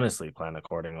 plan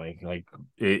accordingly. Like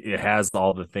it has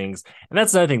all the things, and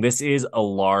that's another thing. This is a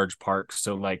large park,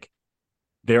 so like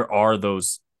there are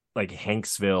those like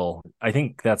Hanksville. I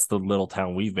think that's the little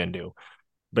town we've been to,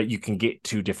 but you can get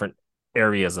to different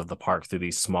areas of the park through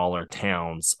these smaller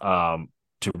towns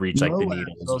to reach like the Moab's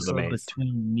Needles or the also Maze.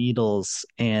 between Needles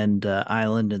and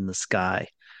Island in the Sky.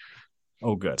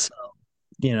 Oh, good. So,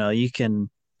 you can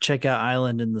check out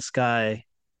Island in the Sky,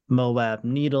 Moab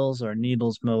Needles, or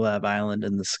Needles Moab Island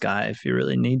in the Sky if you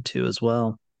really need to as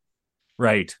well.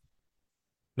 Right.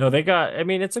 No, they got, I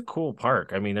mean, it's a cool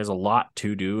park. I mean, there's a lot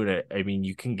to do. And I mean,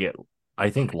 you can get, I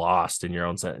think, lost in your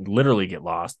own sense, literally get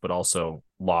lost, but also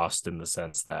lost in the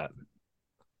sense that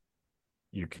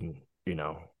you can,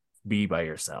 be by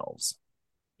yourselves.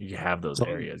 You have those So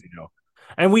areas,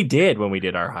 and we did when we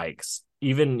did our hikes.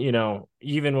 Even,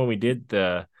 even when we did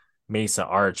the Mesa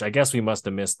Arch, I guess we must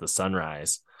have missed the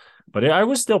sunrise, but I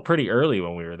was still pretty early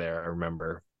when we were there. I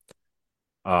remember.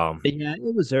 yeah,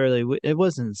 it was early. It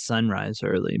wasn't sunrise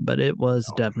early, but it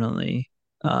was definitely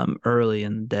early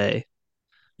in the day.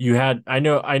 You had, I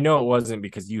know it wasn't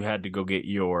because you had to go get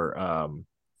your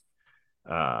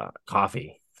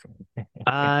coffee.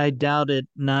 I doubt it.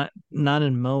 Not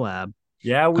in Moab.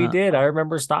 Yeah, we Uh, did. I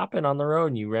remember stopping on the road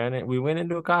and you ran it. We went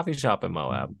into a coffee shop in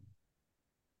Moab.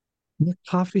 what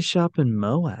coffee shop in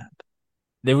Moab?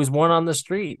 There was one on the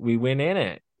street. We went in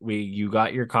it. You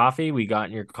got your coffee, we got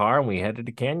in your car, and we headed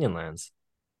to Canyonlands.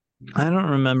 I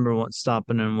don't remember what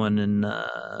stopping in one in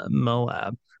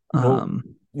Moab. Well, Um,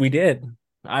 we did.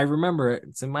 I remember it.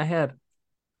 It's in my head.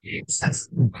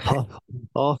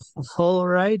 all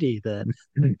righty then.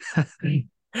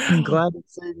 I'm glad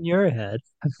it's in your head.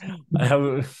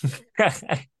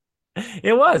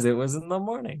 It was. It was in the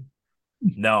morning.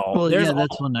 No, Well, there's yeah, all.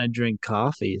 that's when I drink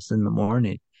coffee. It's in the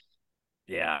morning.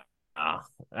 Yeah,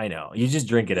 I know. You just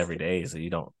drink it every day, so you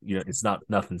don't. It's not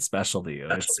nothing special to you.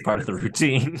 It's part of the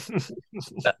routine.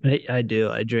 I do.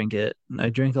 I drink it. I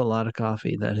drink a lot of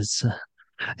coffee. That is,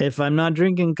 if I'm not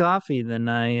drinking coffee, then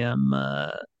I am.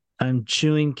 I'm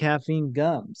chewing caffeine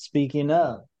gum. Speaking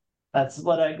of, that's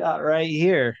what I got right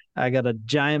here. I got a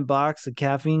giant box of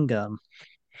caffeine gum.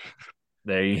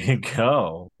 There you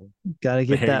go. Got to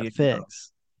get There you that go.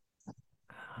 fixed.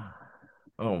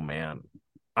 Oh man.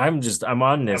 I'm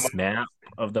on this map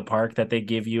of the park that they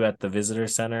give you at the visitor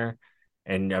center,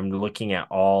 and I'm looking at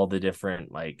all the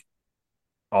different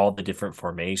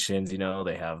formations.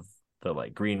 They have the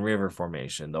like Green River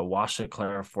formation, the Washa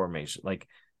Clara formation, like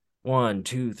 1,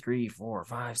 2, 3, 4,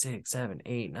 5, 6, 7,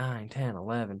 8, 9, 10,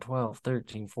 11, 12,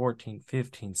 13, 14,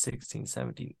 15, 16,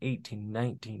 17, 18,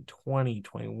 19, 20,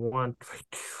 21,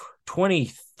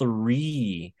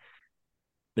 23.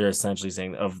 They're essentially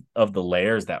saying of the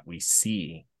layers that we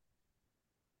see,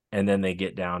 and then they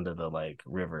get down to the like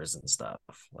rivers and stuff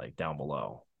like down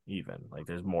below. Even like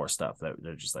there's more stuff that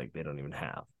they're just like they don't even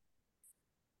have.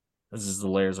 This is the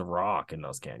layers of rock in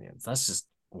those canyons. That's just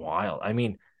wild. I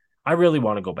mean, I really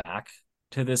want to go back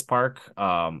to this park.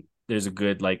 There's a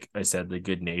good, like I said, the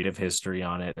good native history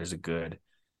on it. There's a good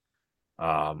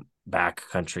back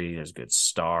country. There's a good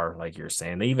star, like you're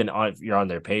saying. They even, if you're on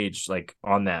their page, like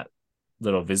on that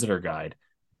little visitor guide,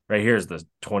 right here is the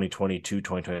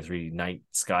 2022-2023 night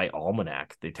sky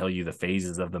almanac. They tell you the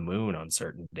phases of the moon on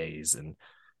certain days and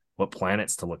what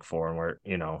planets to look for and where,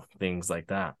 things like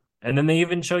that. And then they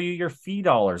even show you your fee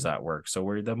dollars at work. So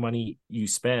where the money you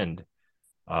spend,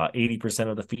 80%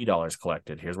 of the fee dollars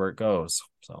collected. Here's where it goes.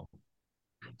 So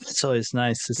It's always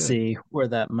nice to good. see where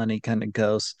that money kind of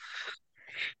goes.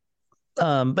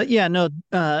 But yeah, no,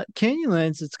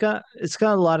 Canyonlands, it's got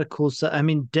a lot of cool stuff. I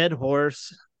mean, Dead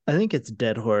Horse, I think it's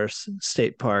Dead Horse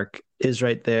State Park is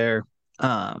right there,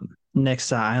 next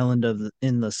to Island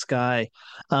in the Sky,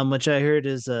 which I heard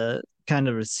is a kind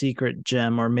of a secret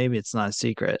gem, or maybe it's not a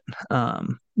secret.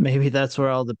 Maybe that's where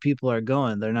all the people are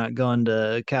going. They're not going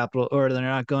to Capitol, or they're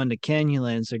not going to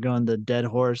Canyonlands. They're going to Dead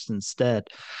Horse instead.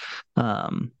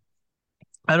 Um,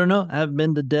 I don't know. I haven't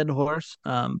been to Dead Horse,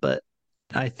 but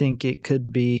I think it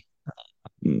could be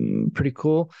pretty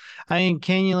cool. I think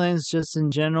Canyonlands, just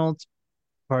in general, it's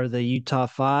part of the Utah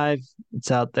Five.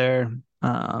 It's out there.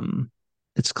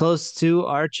 It's close to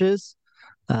Arches.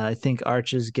 I think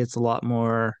Arches gets a lot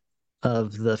more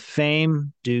of the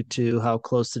fame due to how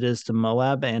close it is to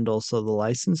Moab and also the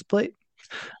license plate.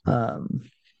 Um,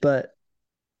 but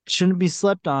shouldn't be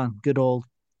slept on. Good old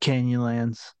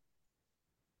Canyonlands.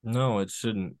 No, it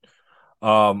shouldn't.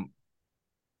 Um,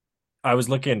 I was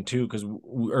looking too because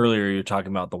earlier you were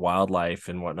talking about the wildlife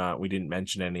and whatnot. We didn't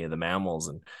mention any of the mammals,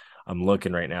 and I'm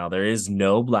looking right now. There is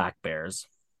no black bears,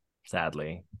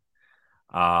 sadly.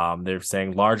 They're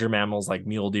saying larger mammals like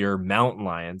mule deer, mountain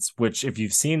lions, which if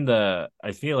you've seen I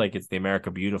feel like it's the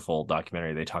America Beautiful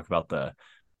documentary. They talk about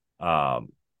um,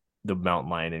 the mountain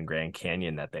lion in Grand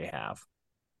Canyon that they have,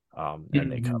 and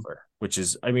they Mhm. cover, which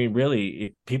is, I mean,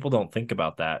 really, people don't think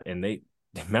about that. And the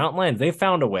mountain lions, they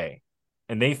found a way,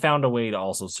 and they found a way to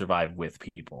also survive with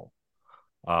people.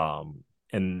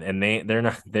 And they're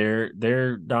not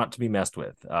to be messed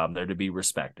with. They're to be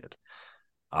respected.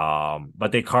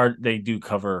 But they do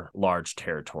cover large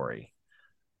territory.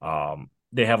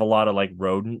 They have a lot of like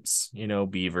rodents,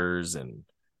 beavers and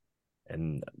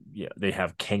yeah, they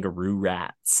have kangaroo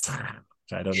rats,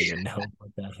 which I don't even know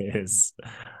what that is.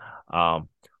 Um,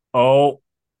 oh,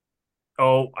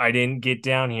 I didn't get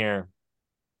down here.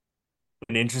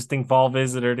 An interesting fall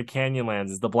visitor to Canyonlands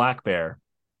is the black bear.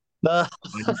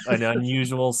 An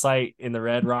unusual sight in the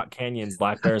Red Rock Canyons.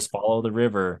 Black bears follow the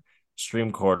river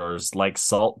stream corridors like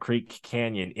Salt Creek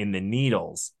Canyon in the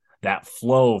Needles that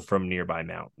flow from nearby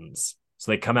mountains.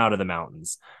 So they come out of the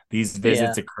mountains. These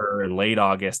visits occur in late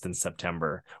August and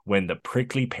September when the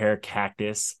prickly pear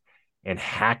cactus and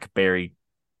hackberry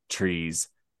trees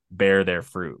bear their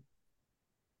fruit.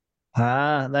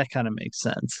 That kind of makes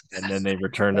sense. And then they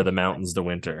return to the mountains to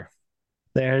winter.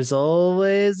 There's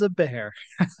always a bear.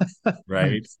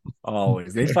 Right?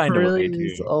 Always. They find a way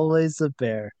Is to. always a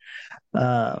bear.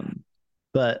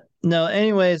 But no,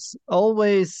 anyways,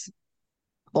 always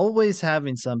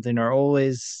having something or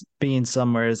always being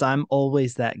somewhere is I'm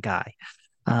always that guy.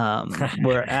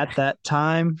 We're at that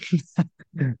time.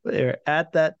 We're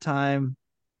at that time.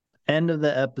 End of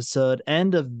the episode.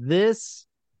 End of this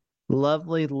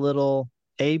lovely little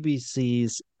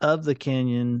ABCs of the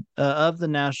canyon of the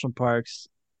national parks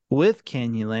with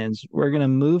Canyonlands. We're gonna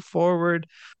move forward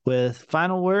with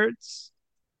final words.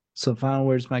 So final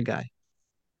words, my guy.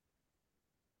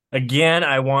 Again,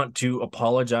 I want to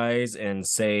apologize and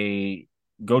say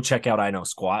go check out I Know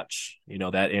Squatch. You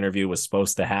know, that interview was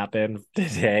supposed to happen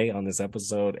today on this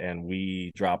episode, and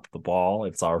we dropped the ball.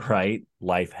 It's all right.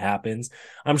 Life happens.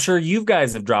 I'm sure you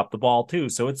guys have dropped the ball too,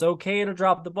 so it's okay to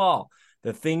drop the ball.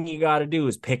 The thing you got to do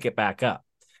is pick it back up.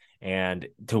 And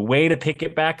the way to pick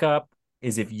it back up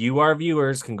is if you, our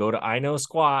viewers, can go to I Know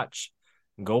Squatch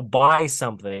and go buy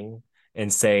something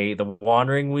and say the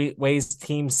Wandering Ways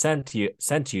team sent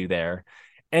you there,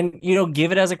 and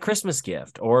give it as a Christmas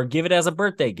gift or give it as a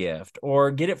birthday gift or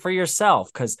get it for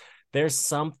yourself, because there's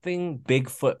something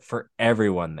Bigfoot for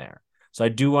everyone there. So I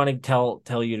do want to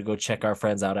tell you to go check our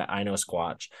friends out at I Know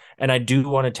Squatch, and I do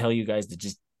want to tell you guys to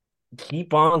just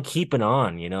keep on keeping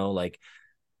on. Like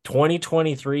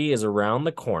 2023 is around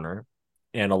the corner,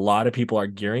 and a lot of people are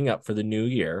gearing up for the new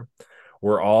year.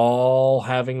 We're all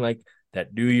having like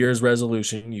that New Year's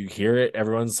resolution. You hear it,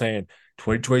 everyone's saying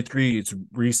 2023, it's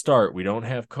restart. We don't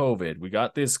have COVID. We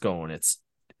got this going.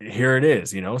 Here it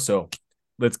is, So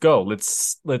let's go.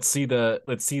 Let's see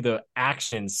the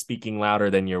actions speaking louder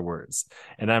than your words.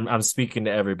 And I'm speaking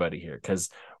to everybody here because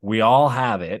we all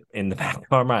have it in the back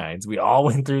of our minds. We all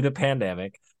went through the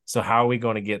pandemic. So how are we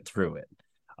going to get through it?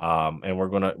 And we're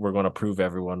gonna prove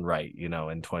everyone right, in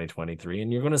 2023.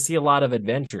 And you're gonna see a lot of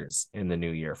adventures in the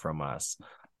new year from us.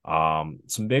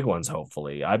 Some big ones,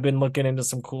 hopefully. I've been looking into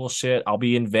some cool shit. I'll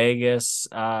be in Vegas,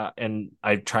 and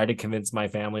I tried to convince my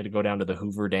family to go down to the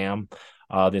Hoover Dam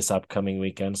this upcoming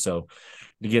weekend. So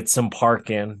to get some park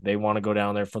in, they want to go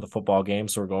down there for the football game.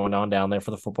 So we're going on down there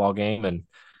for the football game, and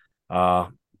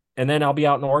then I'll be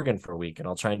out in Oregon for a week, and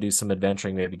I'll try and do some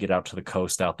adventuring, maybe get out to the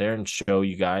coast out there and show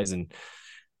you guys and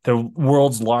the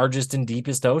world's largest and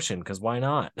deepest ocean, because why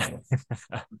not?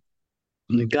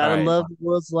 You gotta Right. love the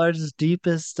world's largest,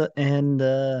 deepest, and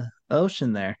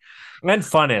ocean there. And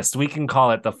funnest. We can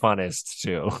call it the funnest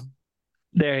too.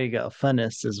 There you go.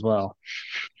 Funnest as well.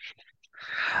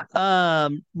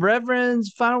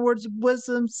 Reverends, final words of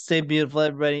wisdom. Stay beautiful,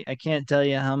 everybody. I can't tell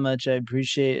you how much I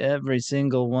appreciate every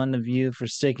single one of you for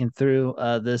sticking through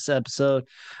this episode.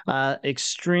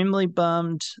 Extremely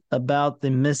bummed about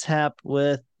the mishap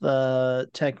with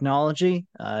technology.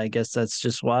 I guess that's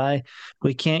just why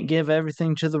we can't give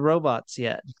everything to the robots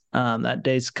yet. That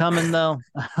day's coming though.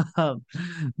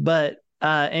 But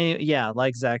yeah,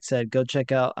 like Zach said, go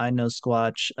check out I Know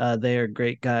Squatch. They are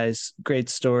great guys, great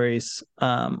stories,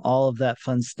 all of that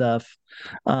fun stuff.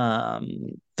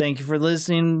 Thank you for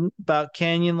listening about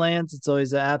Canyonlands. It's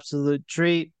always an absolute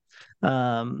treat.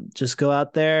 Just go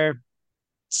out there,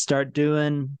 start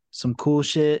doing some cool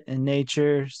shit in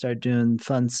nature, start doing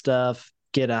fun stuff,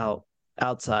 get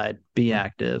outside, be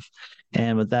active.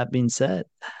 And with that being said,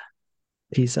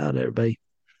 peace out, everybody.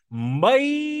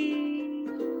 Bye.